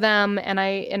for them. And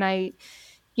I,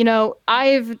 you know,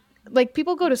 I've like,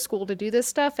 people go to school to do this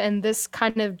stuff, and this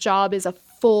kind of job is a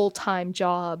full-time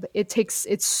job.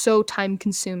 It's so time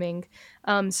consuming.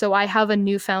 So I have a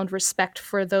newfound respect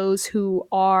for those who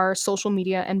are social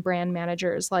media and brand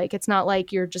managers. Like, it's not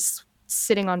like you're just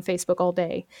sitting on Facebook all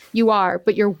day. You are,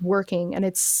 but you're working, and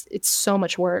it's so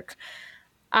much work.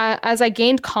 As I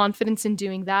gained confidence in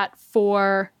doing that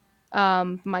for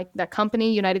that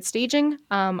company, United Staging,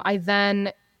 I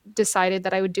then decided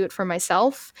that I would do it for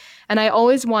myself. And I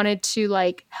always wanted to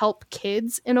like help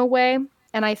kids in a way.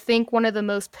 And I think one of the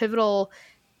most pivotal,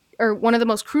 or one of the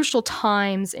most crucial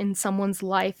times in someone's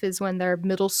life is when they're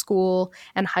middle school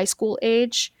and high school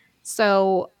age.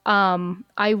 So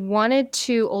I wanted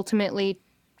to ultimately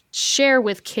share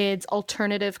with kids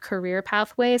alternative career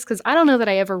pathways, because I don't know that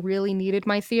I ever really needed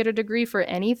my theater degree for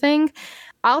anything.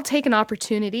 I'll take an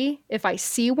opportunity if I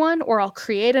see one, or I'll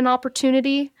create an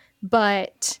opportunity.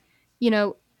 But, you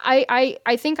know,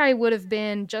 I think I would have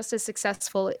been just as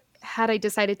successful had I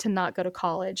decided to not go to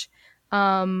college.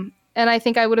 And I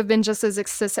think I would have been just as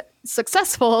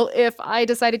successful if I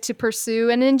decided to pursue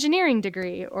an engineering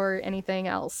degree or anything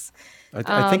else.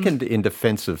 I think in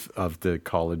defense of the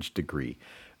college degree,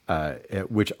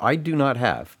 which I do not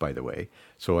have, by the way,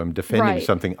 so I'm defending Right.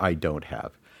 something I don't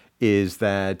have, is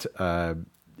that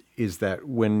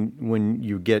when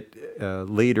you get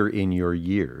later in your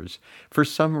years, for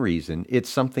some reason, it's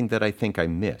something that I think I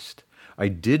missed. I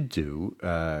did do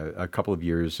a couple of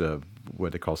years of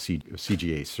what they call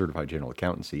CGA, Certified General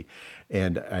Accountancy,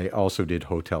 and I also did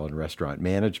hotel and restaurant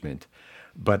management,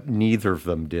 but neither of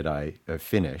them did I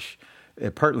finish,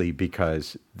 partly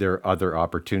because there are other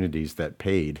opportunities that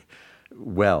paid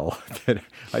well that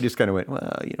I just kind of went,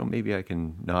 well, you know, maybe I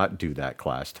can not do that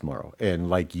class tomorrow. And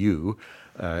like you,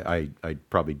 I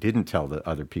probably didn't tell the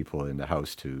other people in the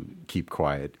house to keep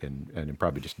quiet, and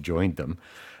probably just joined them.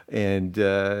 And,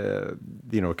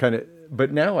 you know, kind of,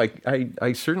 but now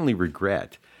I certainly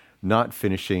regret not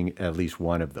finishing at least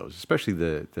one of those, especially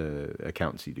the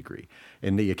accountancy degree.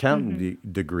 And the accounting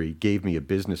degree gave me a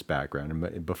business background.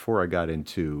 And before I got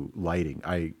into lighting,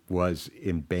 I was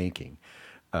in banking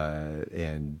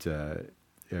and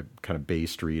kind of Bay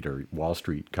Street or Wall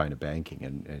Street kind of banking,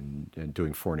 and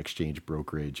doing foreign exchange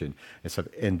brokerage and stuff.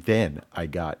 And then I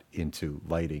got into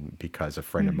lighting because a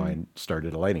friend of mine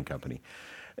started a lighting company.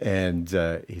 And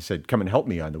he said, come and help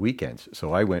me on the weekends.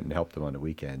 So I went and helped him on the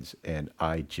weekends, and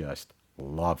I just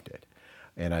loved it.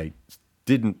 And I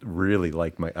didn't really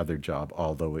like my other job,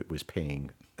 although it was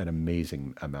paying an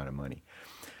amazing amount of money.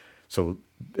 So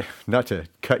not to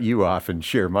cut you off and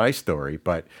share my story,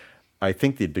 but I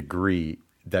think the degree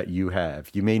that you have,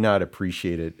 you may not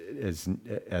appreciate it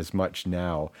as much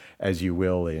now as you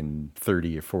will in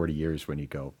 30 or 40 years when you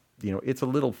go, it's a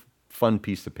little fun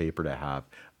piece of paper to have.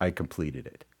 I completed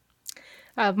it.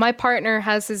 My partner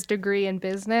has his degree in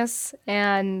business,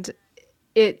 and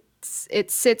it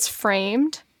sits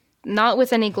framed, not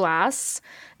with any glass,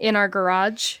 in our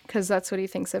garage because that's what he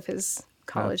thinks of his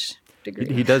college degree.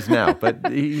 He does now,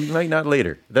 but he might not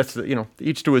later. That's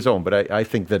each to his own. But I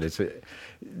think that it's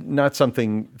not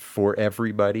something for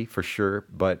everybody for sure.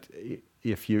 But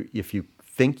if you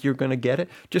think you're going to get it,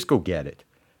 just go get it,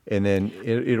 and then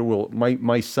it will.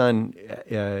 My son,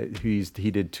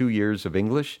 he did 2 years of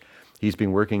English. He's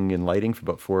been working in lighting for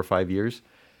about 4 or 5 years.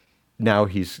 Now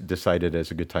he's decided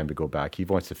it's a good time to go back. He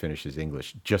wants to finish his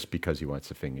English just because he wants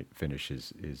to finish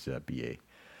his BA.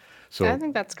 So I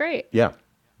think that's great. Yeah.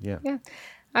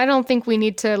 I don't think we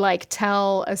need to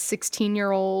tell a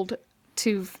 16-year-old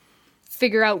to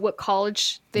figure out what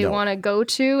college they want to go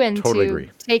to and totally to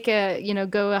agree. Take go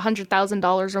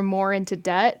 $100,000 or more into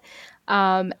debt,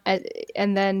 and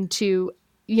then to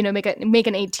make an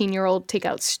 18-year-old take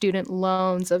out student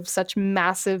loans of such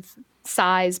massive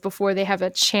size before they have a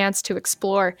chance to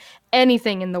explore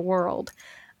anything in the world.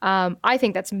 I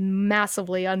think that's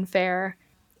massively unfair.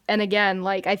 And again,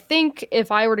 I think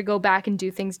if I were to go back and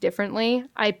do things differently,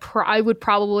 I would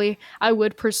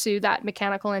pursue that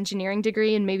mechanical engineering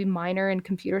degree and maybe minor in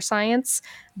computer science,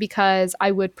 because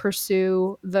I would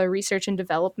pursue the research and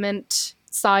development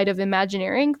side of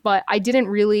Imagineering. But I didn't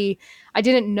really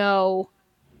know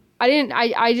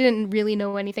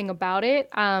anything about it.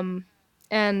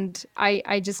 And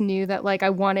I just knew that I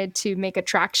wanted to make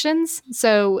attractions.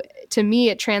 So to me,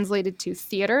 it translated to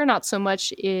theater, not so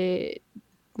much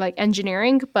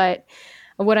engineering. But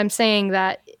what I'm saying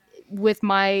that with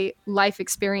my life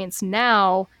experience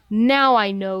now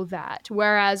I know that.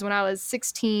 Whereas when I was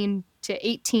 16 to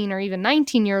 18 or even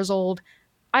 19 years old,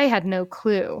 I had no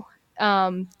clue.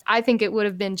 I think it would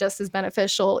have been just as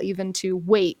beneficial even to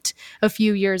wait a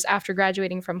few years after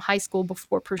graduating from high school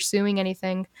before pursuing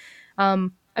anything.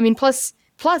 Plus,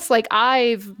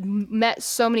 I've met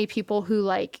so many people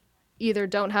who either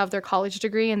don't have their college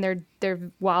degree and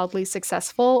they're wildly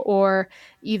successful, or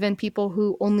even people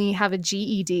who only have a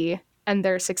GED and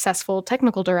they're successful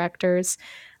technical directors.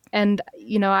 And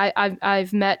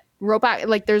I've met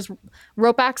there's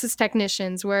rope access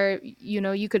technicians where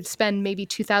you could spend maybe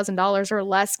 $2,000 or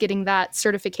less getting that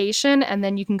certification, and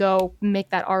then you can go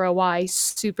make that ROI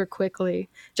super quickly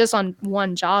just on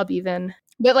one job even.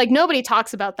 But nobody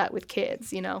talks about that with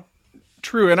kids.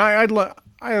 True, and I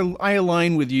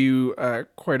align with you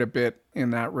quite a bit in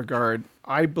that regard.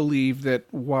 I believe that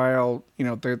while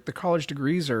the college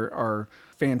degrees are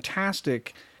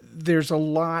fantastic, there's a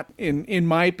lot in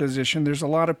my position. There's a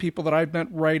lot of people that I've met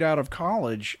right out of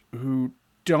college who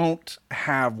don't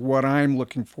have what I'm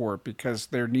looking for, because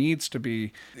there needs to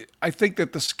be. I think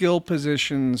that the skill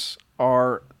positions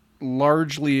are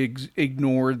largely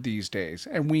ignored these days,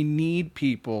 and we need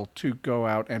people to go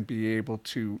out and be able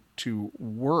to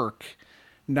work,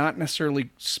 not necessarily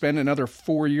spend another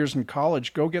 4 years in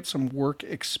college. Go get some work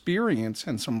experience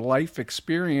and some life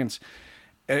experience.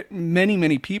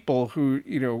 Many people who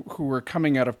are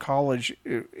coming out of college,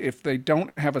 if they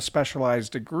don't have a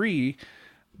specialized degree,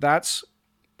 that's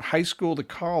high school to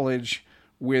college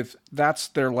that's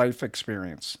their life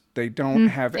experience. They don't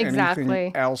have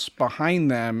anything else behind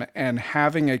them, and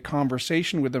having a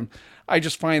conversation with them, I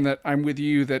just find that I'm with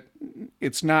you that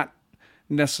it's not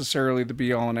necessarily the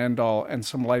be all and end all, and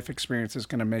some life experience is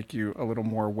going to make you a little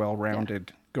more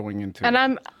well-rounded going into it.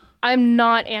 And I'm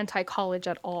not anti-college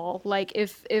at all.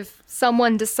 If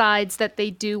someone decides that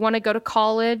they do want to go to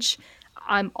college,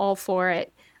 I'm all for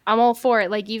it.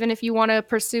 Even if you want to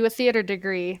pursue a theater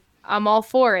degree, I'm all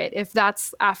for it. If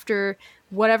that's after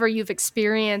whatever you've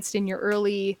experienced in your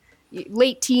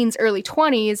late teens, early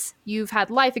 20s, you've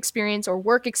had life experience or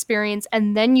work experience,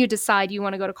 and then you decide you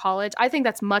want to go to college, I think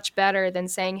that's much better than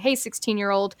saying, hey,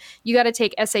 16-year-old, you got to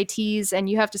take SATs and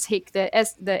you have to take the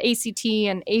ACT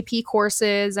and AP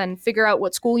courses and figure out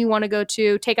what school you want to go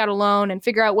to, take out a loan and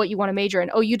figure out what you want to major in.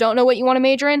 Oh, you don't know what you want to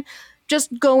major in?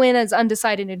 Just go in as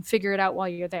undecided and figure it out while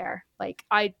you're there.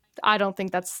 I don't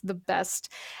think that's the best.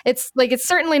 It's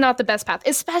certainly not the best path,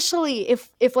 especially if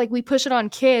we push it on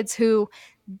kids who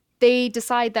they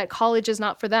decide that college is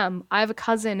not for them. I have a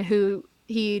cousin who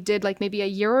he did maybe a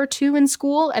year or two in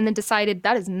school and then decided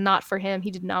that is not for him.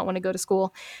 He did not want to go to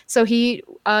school. So he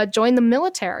joined the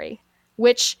military,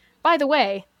 which, by the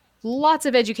way, lots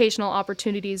of educational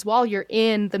opportunities while you're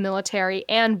in the military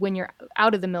and when you're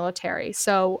out of the military.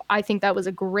 So I think that was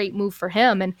a great move for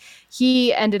him. And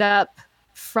he ended up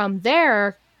from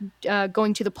there,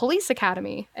 going to the police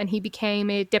academy, and he became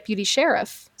a deputy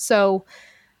sheriff. So,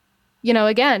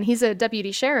 again, he's a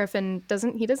deputy sheriff and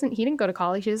he didn't go to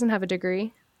college. He doesn't have a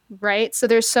degree, right? So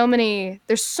there's so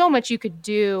much you could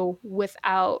do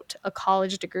without a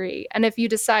college degree. And if you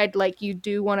decide like you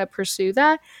do want to pursue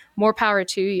that, more power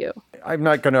to you. I'm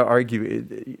not going to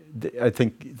argue. I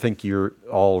think you're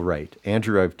all right.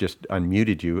 Andrew, I've just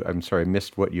unmuted you. I'm sorry, I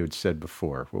missed what you had said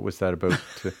before. What was that about?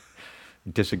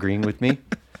 Disagreeing with me?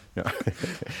 No.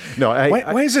 No.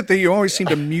 Why is it that you always seem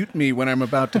to mute me when I'm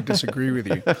about to disagree with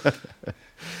you?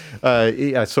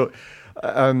 Yeah. So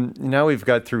now we've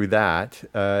got through that,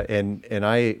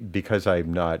 and because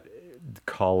I'm not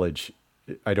college,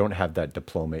 I don't have that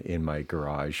diploma in my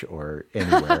garage or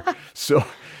anywhere. so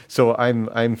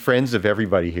I'm friends of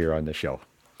everybody here on the show,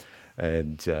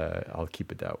 and I'll keep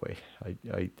it that way.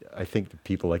 I think the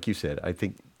people, like you said, I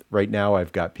think right now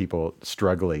I've got people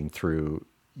struggling through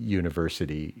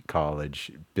university, college,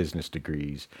 business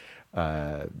degrees,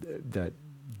 that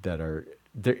are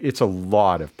there. It's a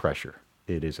lot of pressure.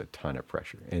 It is a ton of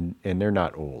pressure, and they're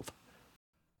not old.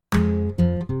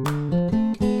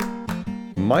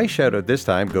 My shout out this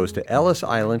time goes to Ellis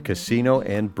Island Casino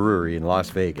and Brewery in Las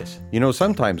Vegas.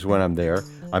 Sometimes when I'm there,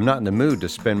 I'm not in the mood to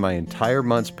spend my entire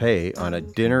month's pay on a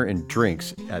dinner and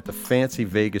drinks at the fancy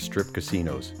Vegas Strip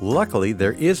casinos. Luckily,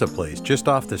 there is a place just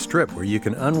off the Strip where you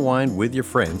can unwind with your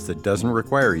friends that doesn't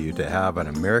require you to have an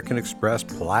American Express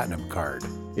Platinum card.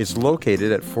 It's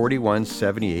located at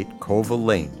 4178 Colville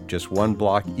Lane, just one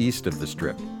block east of the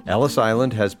Strip. Ellis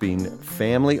Island has been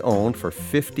family-owned for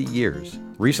 50 years.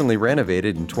 Recently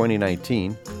renovated in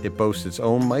 2019, it boasts its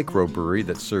own microbrewery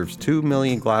that serves 2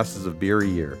 million glasses of beer a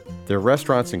year. Their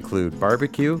restaurants include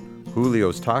barbecue,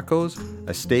 Julio's Tacos,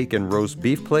 a steak and roast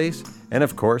beef place, and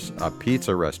of course, a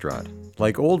pizza restaurant.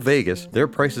 Like Old Vegas, their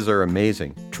prices are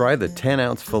amazing. Try the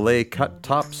 10-ounce filet cut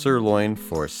top sirloin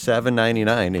for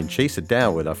 $7.99 and chase it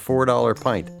down with a $4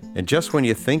 pint. And just when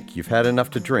you think you've had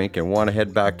enough to drink and want to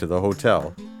head back to the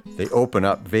hotel, they open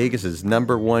up Vegas's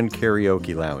 #1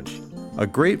 karaoke lounge. A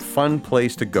great fun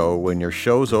place to go when your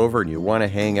show's over and you want to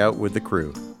hang out with the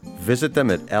crew. Visit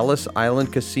them at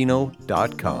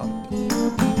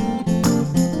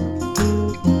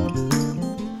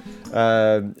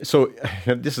ellisislandcasino.com. So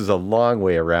this is a long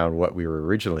way around what we were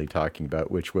originally talking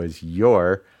about, which was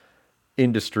your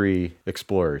industry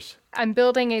explorers. I'm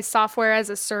building a software as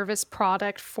a service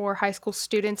product for high school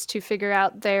students to figure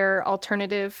out their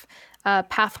alternative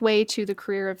pathway to the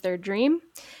career of their dream.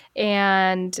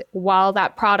 And while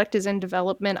that product is in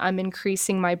development, I'm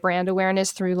increasing my brand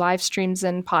awareness through live streams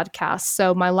and podcasts.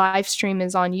 So my live stream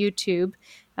is on YouTube,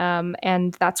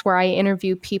 and that's where I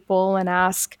interview people and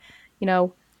ask,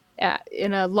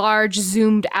 in a large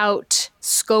zoomed out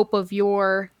scope of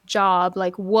your job,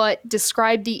 like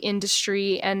describe the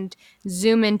industry and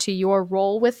zoom into your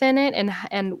role within it,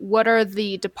 and what are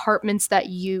the departments that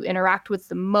you interact with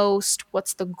the most?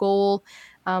 What's the goal?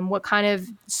 What kind of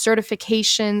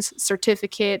certifications,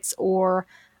 certificates, or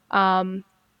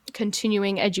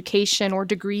continuing education or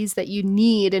degrees that you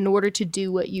need in order to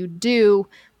do what you do?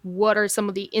 What are some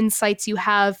of the insights you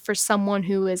have for someone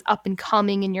who is up and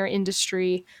coming in your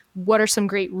industry? What are some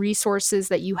great resources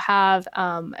that you have?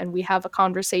 And we have a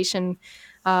conversation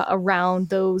around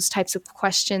those types of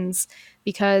questions,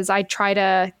 because I try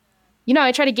to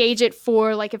gauge it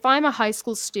for, like, if I'm a high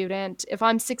school student, if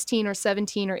I'm 16 or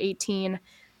 17 or 18,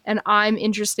 and I'm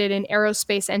interested in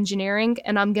aerospace engineering,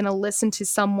 and I'm going to listen to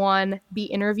someone be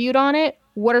interviewed on it,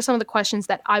 what are some of the questions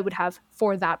that I would have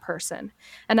for that person?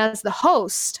 And as the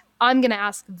host, I'm going to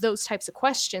ask those types of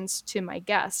questions to my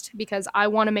guest, because I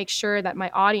want to make sure that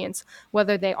my audience,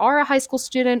 whether they are a high school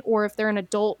student or if they're an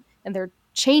adult and they're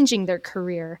changing their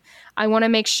career, I want to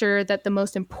make sure that the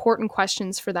most important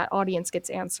questions for that audience gets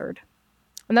answered.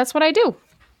 And that's what I do.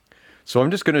 So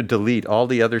I'm just going to delete all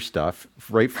the other stuff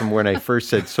right from when I first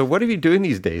said, so what are you doing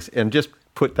these days? And just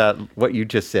put that, what you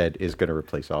just said is going to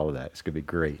replace all of that. It's going to be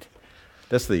great.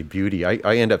 That's the beauty.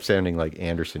 I end up sounding like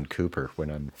Anderson Cooper when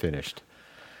I'm finished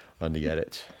on the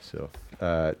edits. So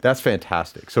that's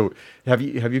fantastic. So have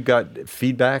you got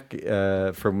feedback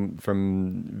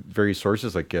from various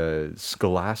sources, like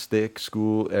Scholastic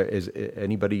School? Is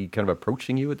anybody kind of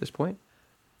approaching you at this point?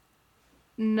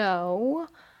 No.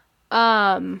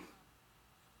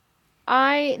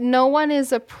 No one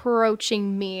is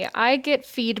approaching me. I get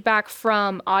feedback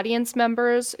from audience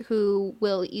members who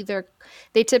will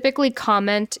they typically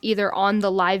comment either on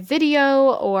the live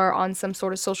video or on some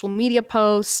sort of social media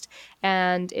post.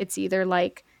 And it's either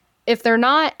like, if they're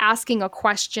not asking a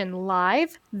question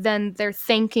live, then they're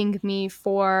thanking me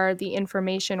for the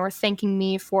information or thanking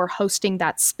me for hosting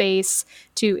that space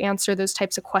to answer those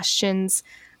types of questions,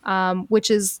 which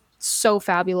is so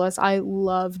fabulous. I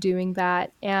love doing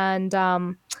that. And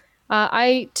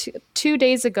 2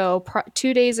 days ago,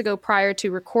 2 days ago, prior to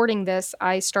recording this,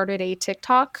 I started a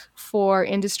TikTok for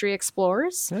Industry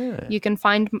Explorers. Yeah. You can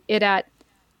find it at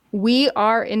We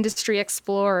Are Industry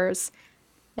Explorers.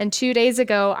 And 2 days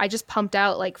ago, I just pumped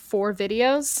out like 4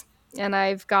 videos, and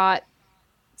I've got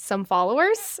some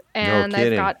followers, and I've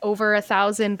kidding. got over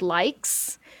 1,000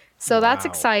 likes. So that's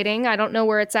Wow. exciting. I don't know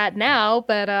where it's at now,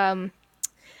 but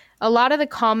a lot of the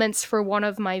comments for one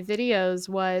of my videos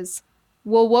was,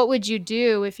 well, what would you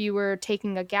do if you were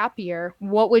taking a gap year?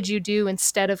 What would you do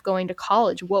instead of going to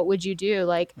college? What would you do?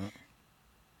 Like,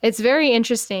 it's very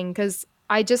interesting because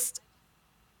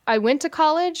I went to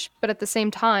college, but at the same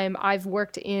time, I've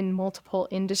worked in multiple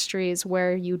industries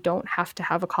where you don't have to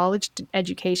have a college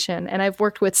education. And I've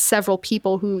worked with several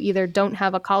people who either don't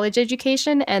have a college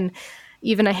education and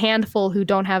even a handful who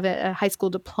don't have a high school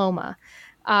diploma.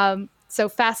 So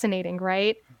fascinating,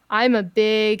 right? I'm a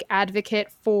big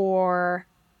advocate for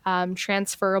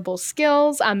transferable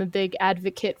skills. I'm a big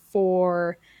advocate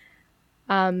for,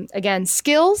 again,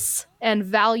 skills and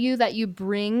value that you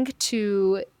bring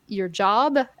to your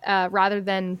job rather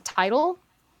than title.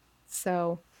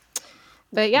 So,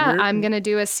 but yeah, I'm going to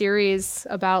do a series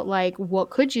about like, what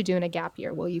could you do in a gap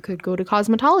year? Well, you could go to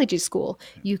cosmetology school.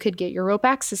 You could get your rope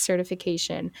access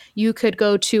certification. You could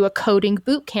go to a coding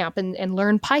boot camp and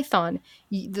learn Python.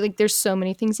 Like, there's so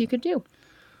many things you could do.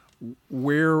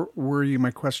 Where were you?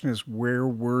 My question is, where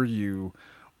were you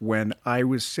when I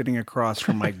was sitting across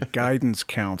from my guidance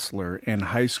counselor in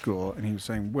high school, and he was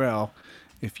saying, well,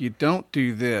 if you don't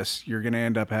do this, you're going to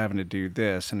end up having to do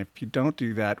this. And if you don't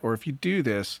do that, or if you do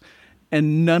this,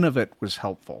 and none of it was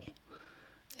helpful.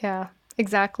 Yeah,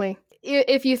 exactly.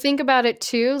 If you think about it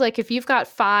too, like if you've got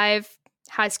 5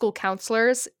 high school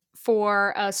counselors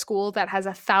for a school that has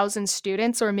 1,000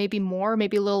 students, or maybe more,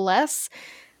 maybe a little less,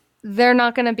 they're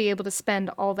not going to be able to spend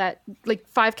all that, like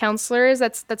 5 counselors,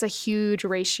 that's a huge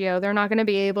ratio. They're not going to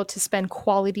be able to spend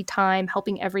quality time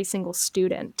helping every single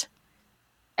student.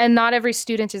 And not every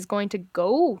student is going to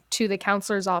go to the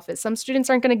counselor's office. Some students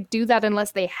aren't going to do that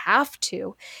unless they have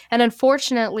to. And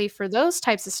unfortunately for those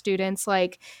types of students,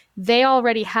 like they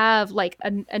already have like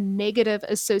a negative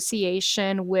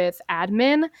association with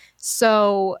admin.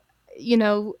 So, you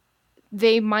know,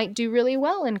 they might do really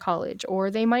well in college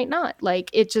or they might not. Like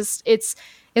it's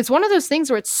one of those things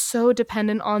where it's so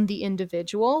dependent on the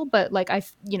individual. But like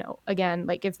again,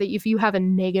 like if you have a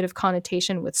negative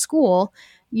connotation with school,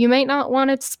 you might not want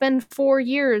to spend 4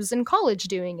 years in college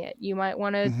doing it. You might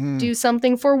want to do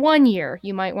something for 1 year.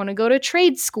 You might want to go to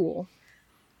trade school.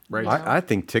 Right. I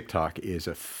think TikTok is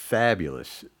a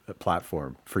fabulous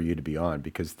platform for you to be on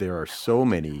because there are so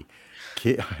many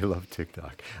kids. I love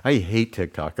TikTok. I hate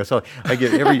TikTok. That's all I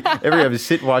get. Every I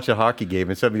sit and watch a hockey game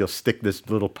and somebody will stick this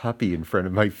little puppy in front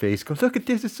of my face. Go, look at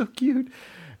this. It's so cute.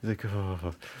 It's like,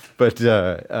 oh, but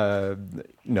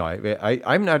no,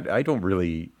 I'm not. I don't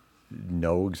really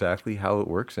know exactly how it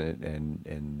works,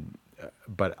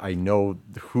 but I know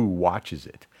who watches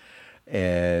it.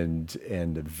 And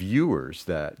the viewers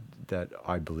that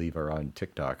I believe are on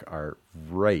TikTok are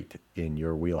right in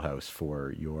your wheelhouse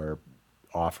for your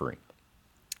offering.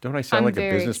 Don't I sound I'm like a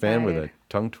very businessman with a excited.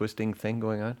 tongue twisting thing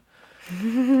going on?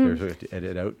 There's a,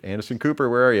 edit out. Anderson Cooper,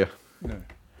 where are you?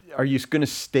 Are you going to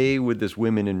stay with this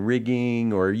women in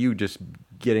rigging, or are you just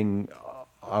getting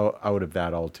out of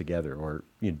that altogether, or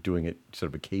doing it sort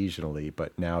of occasionally,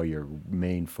 but now your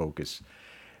main focus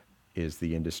is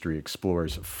the Industry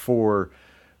Explorers for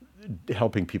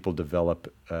helping people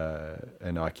develop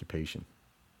an occupation?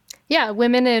 Yeah,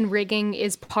 Women in Rigging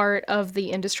is part of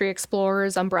the Industry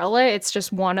Explorers umbrella. It's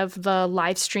just one of the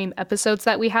live stream episodes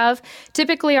that we have.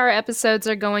 Typically, our episodes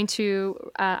are going to,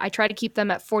 I try to keep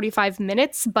them at 45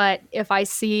 minutes, but if I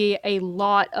see a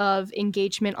lot of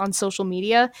engagement on social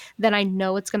media, then I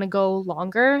know it's going to go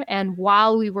longer. And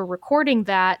while we were recording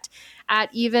that, at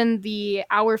even the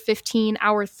hour 15,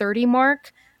 hour 30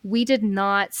 mark, we did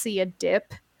not see a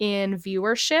dip in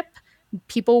viewership.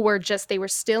 People were they were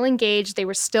still engaged. They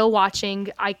were still watching.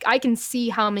 I can see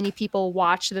how many people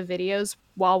watch the videos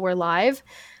while we're live.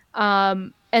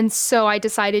 And so I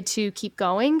decided to keep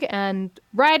going. And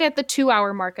right at the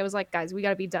 2-hour mark, I was like, guys, we got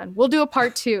to be done. We'll do a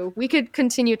part 2. We could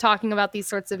continue talking about these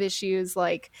sorts of issues,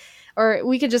 or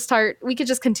we could just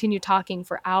continue talking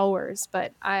for hours.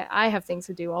 But I have things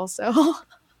to do also.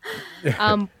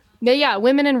 But yeah,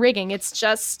 Women in Rigging. It's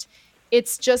just,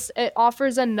 it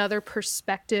offers another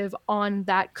perspective on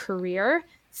that career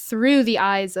through the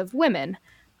eyes of women.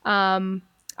 I'll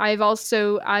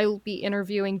be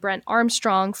interviewing Brent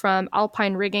Armstrong from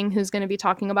Alpine Rigging, who's going to be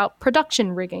talking about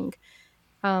production rigging.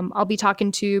 I'll be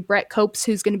talking to Brett Copes,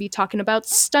 who's going to be talking about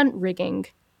stunt rigging.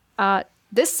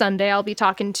 This Sunday, I'll be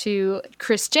talking to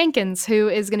Chris Jenkins, who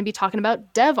is going to be talking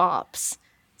about DevOps.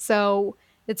 So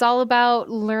it's all about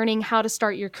learning how to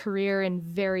start your career in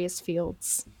various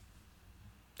fields.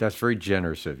 That's very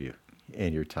generous of you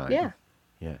and your time. Yeah.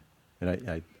 Yeah.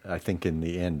 And I think in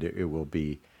the end it will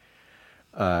be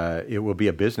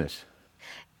a business.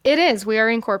 It is. We are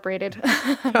incorporated.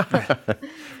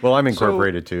 Well, I'm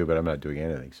incorporated too, but I'm not doing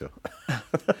anything.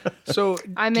 So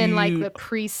I'm in like the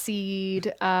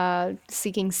pre-seed,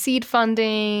 seeking seed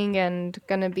funding, and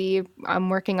I'm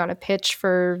working on a pitch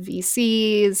for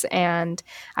VCs, and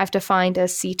I have to find a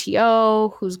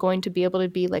CTO who's going to be able to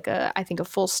be like a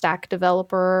full stack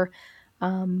developer.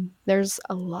 There's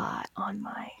a lot on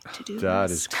my to-do list.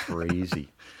 That is crazy.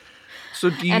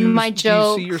 So do you? And my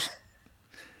joke. Do you see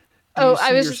I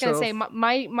was just yourself- going to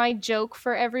say, my joke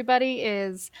for everybody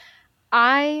is,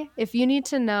 if you need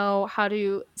to know how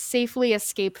to safely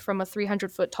escape from a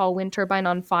 300-foot tall wind turbine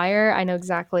on fire, I know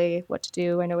exactly what to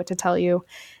do. I know what to tell you.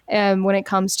 And when it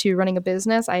comes to running a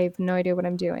business, I have no idea what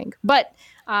I'm doing. But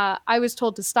I was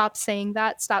told to stop saying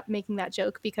that, stop making that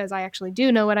joke, because I actually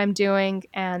do know what I'm doing,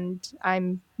 and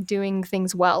I'm doing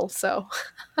things well. So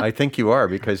I think you are,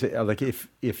 because like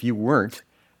if you weren't,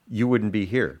 you wouldn't be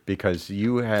here, because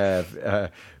you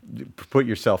have put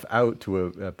yourself out to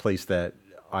a place that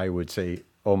I would say,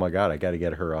 oh my God, I got to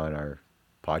get her on our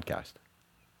podcast.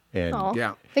 And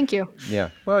Yeah. Thank you. yeah,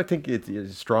 well, I think it's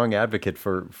a strong advocate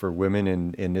for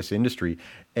women in this industry.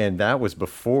 And that was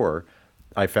before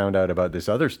I found out about this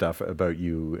other stuff about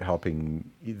you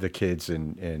helping the kids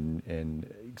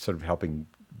and sort of helping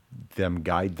them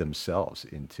guide themselves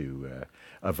into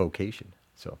a vocation.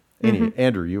 So anyway,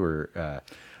 Andrew, you were,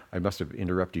 I must have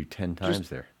interrupted you 10 times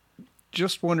there.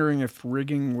 Just wondering if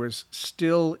rigging was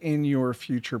still in your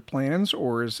future plans,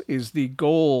 or is the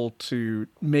goal to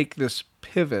make this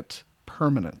pivot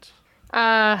permanent?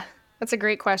 That's a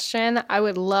great question. I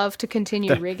would love to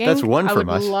continue rigging. That's one from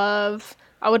us.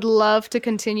 I would love to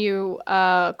continue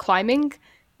climbing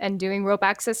and doing rope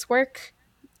access work.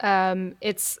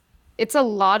 It's a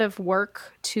lot of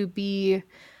work to be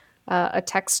a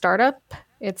tech startup.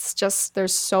 It's just,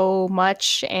 there's so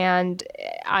much, and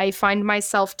I find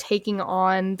myself taking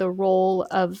on the role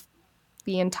of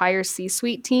the entire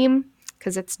C-suite team,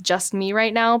 because it's just me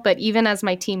right now. But even as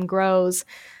my team grows,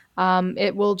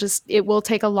 it will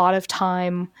take a lot of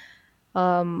time.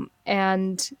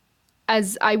 And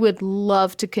as I would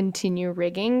love to continue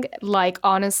rigging, like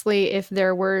honestly, if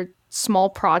there were small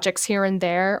projects here and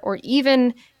there, or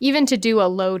even to do a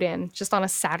load in just on a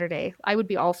Saturday, I would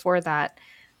be all for that.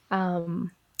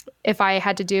 If I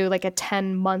had to do like a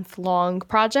 10-month long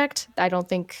project, I don't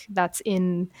think that's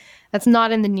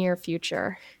not in the near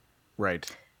future. Right.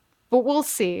 But we'll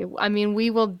see. I mean, we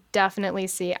will definitely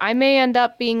see. I may end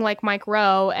up being like Mike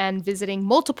Rowe and visiting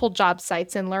multiple job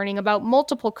sites and learning about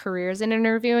multiple careers and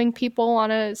interviewing people on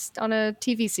a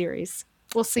TV series.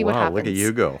 We'll see what happens. Look at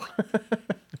you go.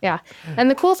 Yeah.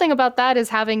 And the cool thing about that is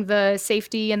having the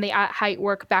safety and the at-height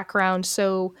work background.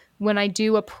 So when I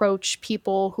do approach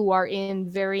people who are in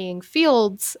varying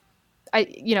fields,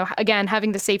 again,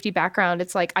 having the safety background,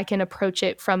 it's like I can approach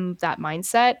it from that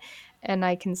mindset. And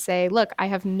I can say, look, I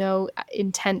have no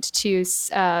intent to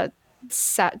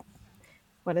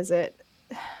what is it?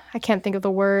 I can't think of the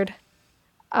word.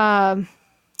 Oh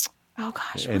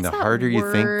gosh. And what's the that harder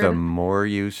you think, the word? more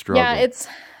you struggle. Yeah,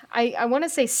 I want to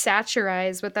say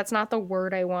saturize, but that's not the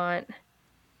word I want.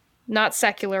 Not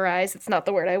secularize. It's not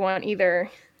the word I want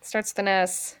either. It starts with an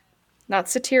S. Not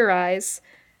satirize.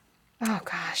 Oh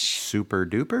gosh. Super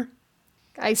duper?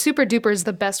 Super duper is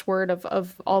the best word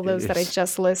of all those that I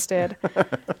just listed.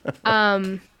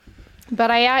 But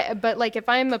like if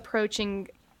I'm approaching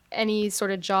any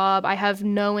sort of job, I have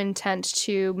no intent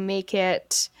to make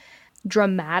it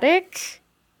dramatic.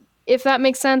 If that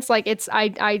makes sense. Like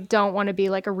I don't want to be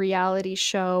like a reality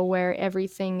show where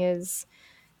everything is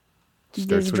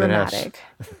dramatic.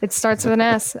 It starts with an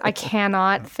S. I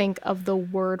cannot think of the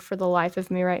word for the life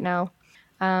of me right now.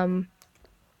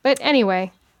 But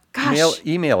anyway, gosh.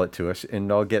 Email it to us,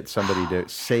 and I'll get somebody to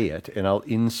say it, and I'll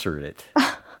insert it.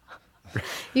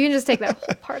 You can just take that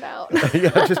whole part out. Yeah,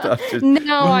 just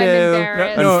No, I'm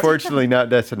embarrassed. No. Unfortunately,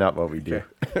 that's not what we do.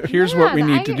 Here's what we Yeah,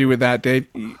 need to do with that, Dave.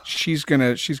 She's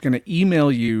gonna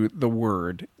email you the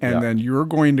word, and Yeah. then you're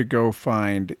going to go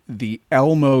find the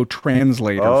Elmo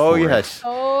translator. Oh for it, yes,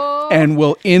 Oh, and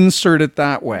we'll insert it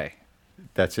that way.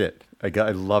 that's it. I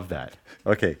love that.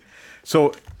 Okay,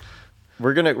 so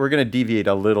we're gonna deviate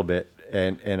a little bit,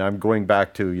 and I'm going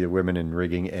back to the women in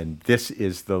rigging, and this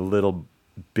is the little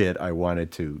bit I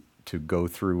wanted to go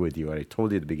through with you. And I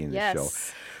told you at the beginning of the show.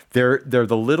 yes. They're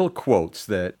the little quotes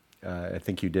that I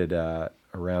think you did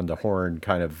around the horn,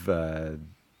 kind of.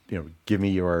 Give me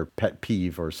your pet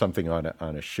peeve or something on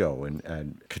a show,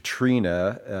 and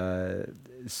Katrina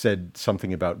said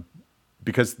something about,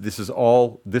 because this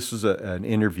was an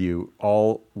interview,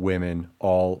 all women,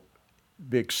 all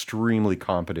extremely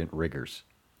competent riggers,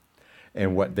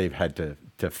 and what they've had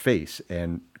to face.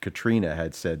 And Katrina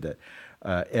had said that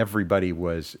everybody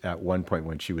was, at one point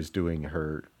when she was doing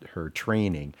her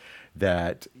training,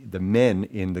 that the men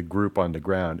in the group on the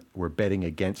ground were betting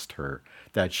against her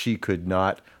that she could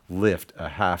not lift a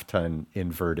half-ton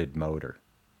inverted motor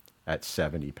at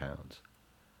 70 pounds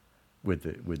with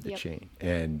the Yep. chain.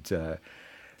 And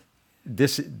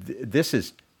this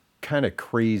is kind of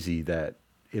crazy that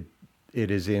it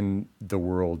is in the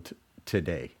world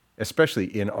today, especially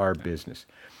in our business.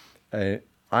 I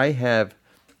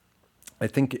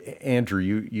think, Andrew,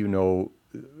 you know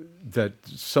that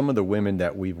some of the women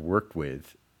that we've worked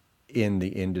with in the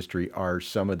industry are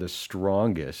some of the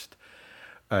strongest,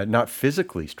 not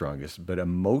physically strongest, but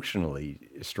emotionally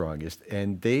strongest,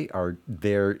 and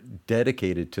they're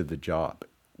dedicated to the job,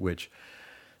 which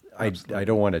I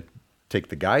don't want to take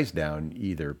the guys down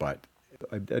either, but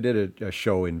I did a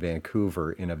show in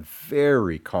Vancouver in a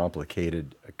very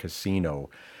complicated casino,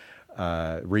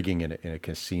 rigging in a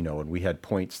casino, and we had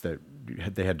points that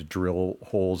they had to drill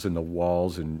holes in the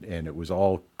walls, and it was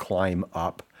all climb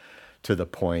up to the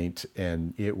point,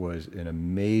 and it was an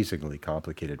amazingly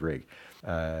complicated rig.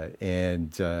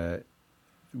 And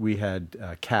we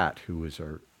had Kat, who was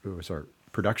our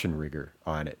production rigger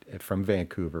on it from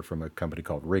Vancouver, from a company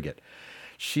called Riggit.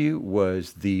 She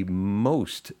was the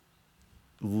most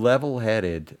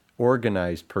level-headed,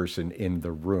 organized person in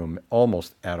the room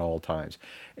almost at all times.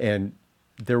 And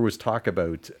there was talk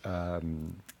about,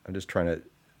 I'm just trying to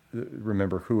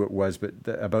remember who it was, but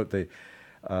about the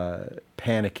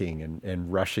panicking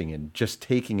and rushing and just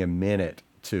taking a minute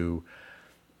to,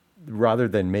 rather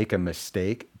than make a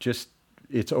mistake, just,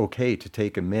 it's okay to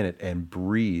take a minute and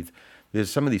breathe. Because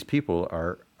some of these people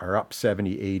are up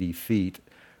 70, 80 feet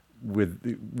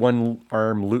with one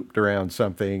arm looped around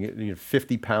something,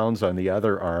 50 pounds on the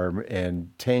other arm,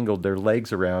 and tangled their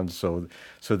legs around so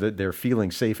that they're feeling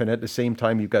safe. And at the same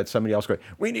time, you've got somebody else going,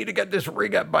 we need to get this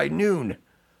rig up by noon.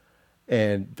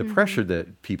 And the pressure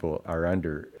that people are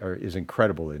under is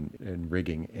incredible in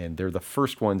rigging. And they're the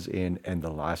first ones in and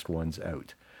the last ones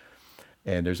out.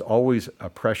 And there's always a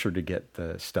pressure to get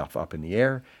the stuff up in the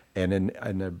air. And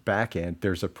in the back end,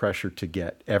 there's a pressure to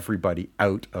get everybody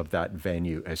out of that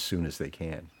venue as soon as they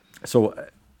can. So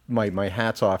my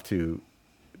hat's off to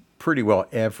pretty well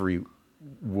every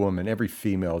woman, every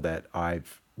female that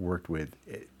I've worked with,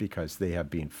 because they have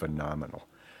been phenomenal.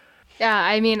 Yeah,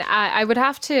 I mean, I'd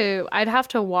have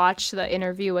to watch the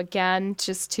interview again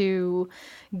just to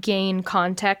gain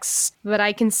context, but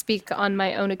I can speak on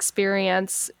my own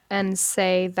experience and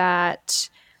say that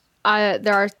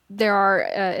there are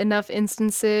enough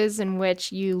instances in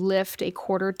which you lift a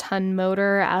 1/4-ton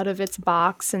motor out of its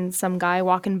box and some guy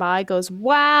walking by goes,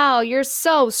 "Wow, you're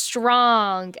so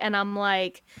strong," and I'm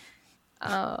like,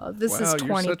 "Oh, this Wow, is you're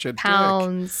 20 such a dick."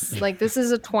 pounds. Like, this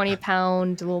is a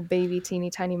 20-pound little baby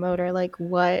teeny tiny motor. Like,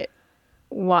 what?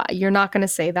 You're not going to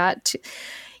say that to,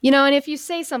 and if you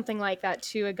say something like that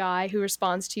to a guy who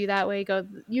responds to you that way,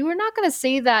 you are not going to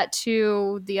say that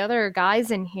to the other guys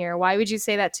in here. Why would you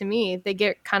say that to me? They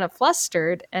get kind of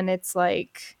flustered, and it's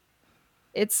like,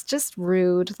 it's just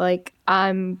rude. Like,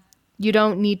 you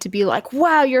don't need to be like,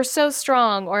 wow, you're so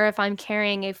strong. Or if I'm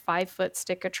carrying a 5-foot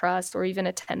stick of truss or even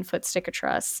a 10-foot stick of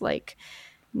truss, like,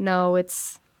 no,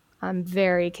 I'm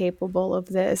very capable of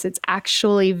this. It's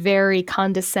actually very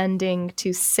condescending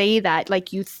to say that.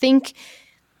 Like, you think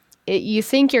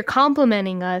you're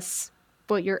complimenting us,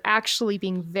 but you're actually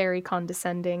being very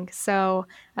condescending. So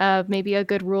maybe a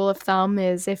good rule of thumb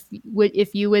is if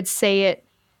you would say it,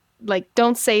 like,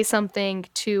 don't say something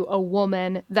to a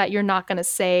woman that you're not going to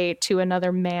say to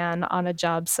another man on a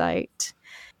job site.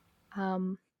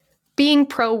 being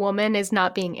pro-woman is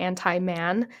not being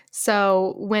anti-man.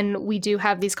 So when we do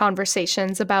have these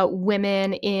conversations about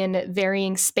women in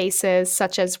varying spaces,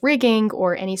 such as rigging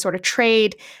or any sort of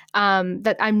trade,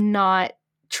 that I'm not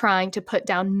trying to put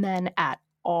down men at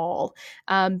all.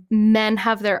 Men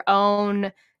have their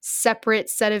own separate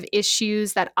set of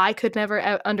issues that I could never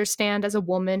understand as a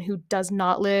woman who does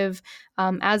not live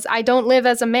as I don't live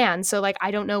as a man. So like, I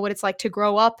don't know what it's like to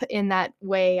grow up in that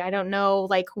way. I don't know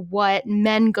like what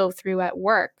men go through at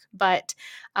work, but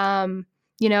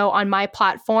you know, on my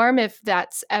platform, if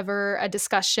that's ever a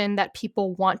discussion that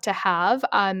people want to have,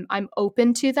 I'm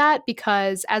open to that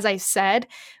because as I said,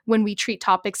 when we treat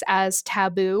topics as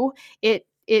taboo,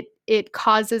 it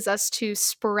causes us to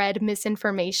spread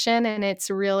misinformation, and it's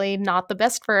really not the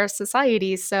best for our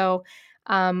society. So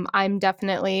I'm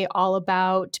definitely all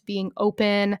about being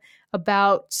open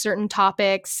about certain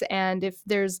topics. And if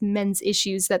there's men's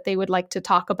issues that they would like to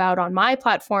talk about on my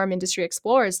platform, Industry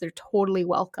Explorers, they're totally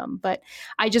welcome. But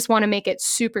I just want to make it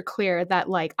super clear that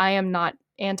like I am not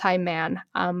anti-man,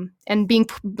 and being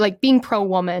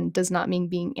pro-woman does not mean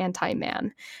being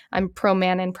anti-man. I'm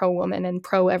pro-man and pro-woman and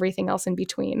pro everything else in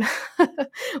between,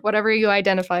 whatever you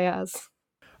identify as.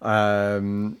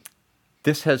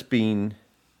 This has been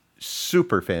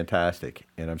super fantastic,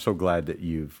 and I'm so glad that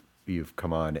you've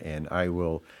come on. And I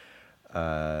will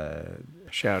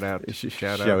shout out.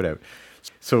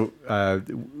 So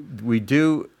we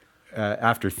do.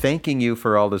 After thanking you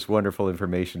for all this wonderful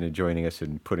information and joining us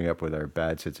and putting up with our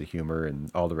bad sense of humor and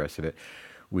all the rest of it,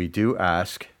 we do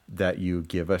ask that you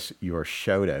give us your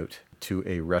shout out to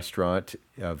a restaurant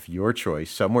of your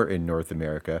choice somewhere in North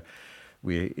America.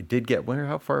 We did get one.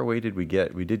 How far away did we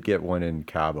get? We did get one in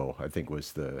Cabo, I think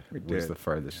was the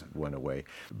farthest one away.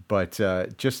 But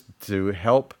just to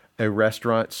help a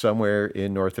restaurant somewhere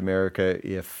in North America,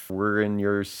 if we're in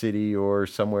your city or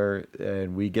somewhere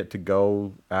and we get to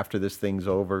go after this thing's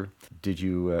over. Did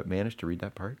you manage to read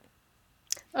that part?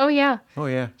 Oh, yeah. Oh,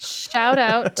 yeah. Shout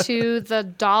out to the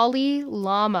Dolly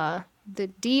Llama, the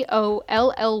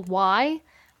Dolly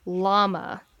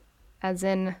Llama, as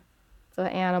in the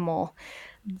animal.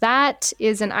 That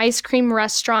is an ice cream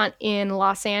restaurant in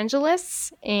Los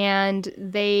Angeles, and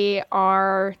they've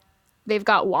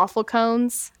got waffle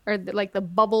cones, or like the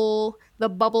bubble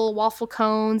waffle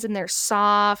cones, and they're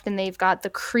soft, and they've got the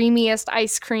creamiest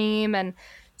ice cream, and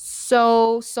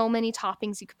so many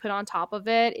toppings you could put on top of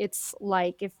it. It's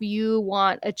like if you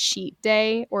want a cheat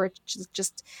day or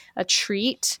just a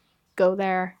treat, go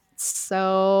there. It's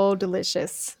so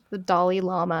delicious. The Dolly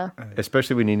Llama.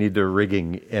 Especially when you need the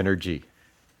rigging energy.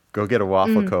 Go get a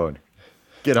waffle cone.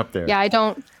 Get up there. Yeah, I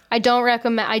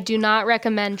do not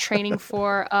recommend training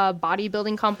for a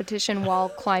bodybuilding competition while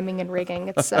climbing and rigging.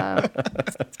 It's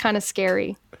kind of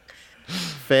scary.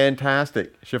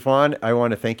 Fantastic. Siobhan, I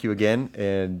want to thank you again,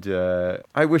 and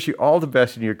I wish you all the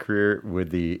best in your career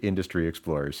with the Industry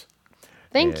Explorers.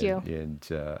 Thank you. And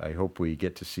I hope we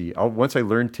get to see, once I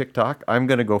learn TikTok, I'm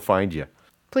going to go find you.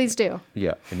 Please do.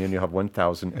 Yeah, and then you'll have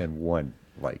 1,001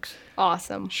 likes.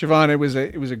 Awesome. Siobhan, it was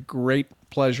a great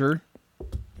pleasure,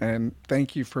 and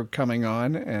thank you for coming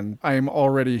on, and I am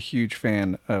already a huge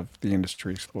fan of the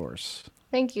Industry Explorers.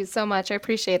 Thank you so much. I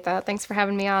appreciate that. Thanks for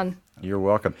having me on. You're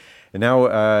welcome. And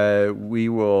now we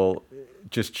will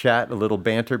just chat a little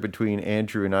banter between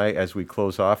Andrew and I as we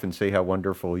close off and say how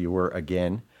wonderful you were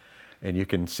again. And you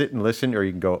can sit and listen, or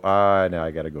you can go, now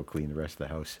I got to go clean the rest of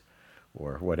the house,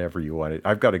 or whatever you wanted.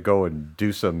 I've got to go and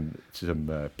do some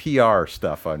PR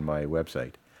stuff on my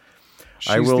website.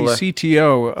 She's the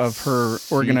CTO of her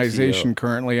organization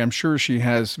currently. I'm sure she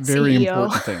has very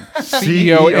important things.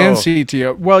 CEO and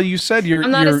CTO. Well, you said I'm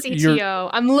not a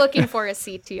CTO. I'm looking for a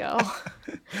CTO.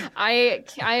 I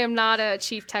am not a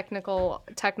chief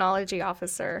technology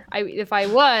officer. If I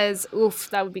was,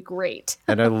 that would be great.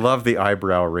 And I love the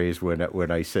eyebrow raise when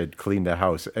I said clean the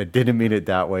house. I didn't mean it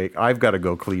that way. I've got to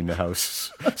go clean the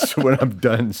house so when I'm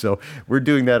done. So we're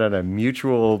doing that on a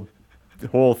mutual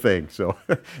whole thing. So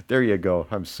there you go.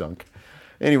 I'm sunk.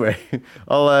 Anyway,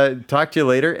 I'll talk to you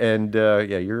later. And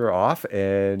you're off.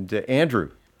 And Andrew,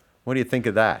 what do you think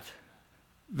of that?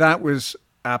 That was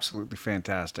absolutely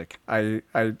fantastic. I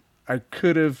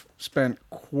could have spent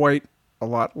quite a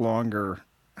lot longer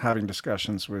having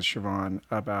discussions with Siobhan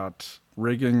about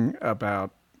rigging,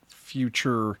 about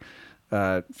future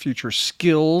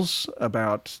skills,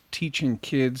 about teaching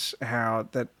kids how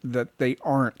that they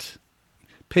aren't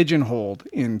pigeonholed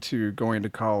into going to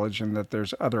college and that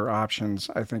there's other options.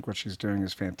 I think what she's doing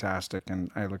is fantastic, and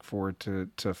I look forward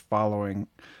to following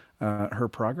her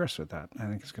progress with that. I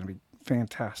think it's going to be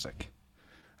fantastic.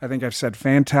 I think I've said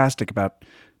fantastic about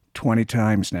 20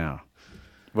 times now.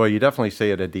 Well, you definitely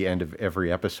say it at the end of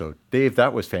every episode. Dave,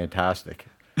 that was fantastic.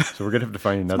 So we're going to have to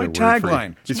find another word my for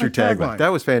tagline. it. It's It's my your tagline. tagline. That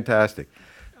was fantastic.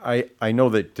 I know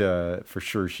that for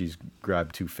sure she's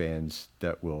grabbed 2 fans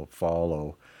that will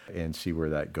follow and see where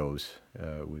that goes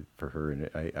for her. And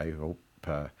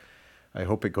I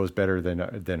hope it goes better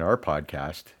than our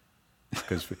podcast,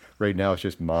 because right now it's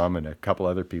just Mom and a couple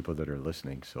other people that are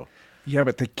listening. So Yeah,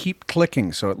 but they keep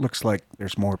clicking, so it looks like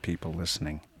there's more people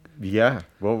listening. yeah,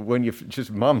 well, when you just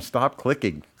Mom, stop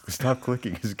clicking. Stop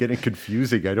clicking. It's getting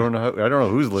confusing. I don't know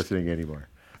who's listening anymore.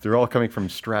 They're all coming from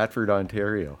Stratford,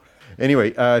 Ontario.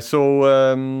 Anyway,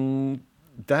 so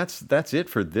that's it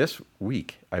for this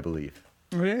week, I believe.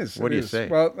 It is. What it do you is. say?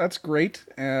 Well, that's great.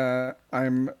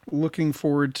 I'm looking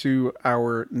forward to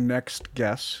our next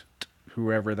guest,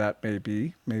 whoever that may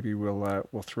be. Maybe we'll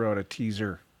throw out a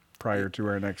teaser prior to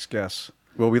our next guest.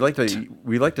 Well, we like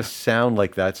to sound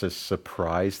like that's a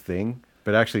surprise thing,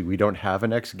 but actually we don't have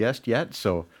an ex-guest yet,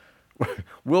 so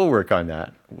we'll work on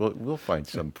that. We'll find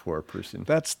some poor person.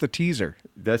 That's the teaser.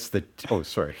 That's the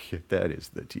sorry, that is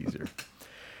the teaser.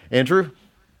 Andrew,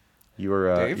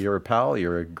 Dave? you're a pal.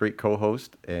 You're a great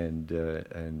co-host,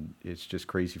 and it's just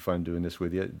crazy fun doing this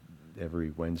with you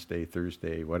every Wednesday,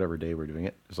 Thursday, whatever day we're doing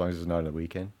it. As long as it's not on the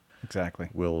weekend, Exactly.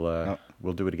 we'll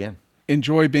do it again.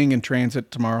 Enjoy being in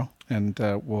transit tomorrow, and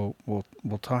we'll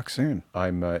talk soon.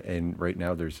 And right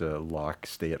now there's a lock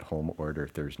stay-at-home order.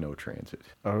 There's no transit.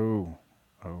 Oh.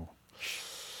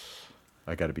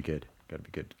 I got to be good.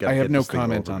 I have no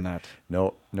comment on that.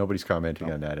 No, nobody's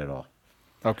commenting on that at all.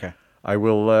 Okay. I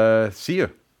will see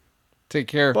you. Take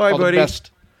care. Bye, All buddy. the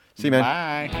best. See you, man.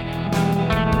 Bye.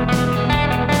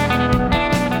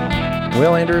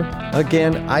 Well, Andrew,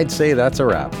 again, I'd say that's a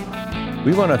wrap.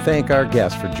 We want to thank our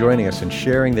guests for joining us and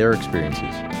sharing their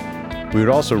experiences. We would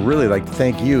also really like to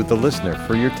thank you, the listener,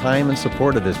 for your time and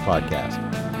support of this podcast.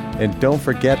 And don't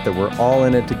forget that we're all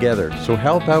in it together, so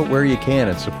help out where you can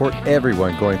and support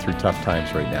everyone going through tough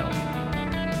times right now.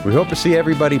 We hope to see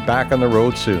everybody back on the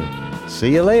road soon.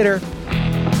 See you later.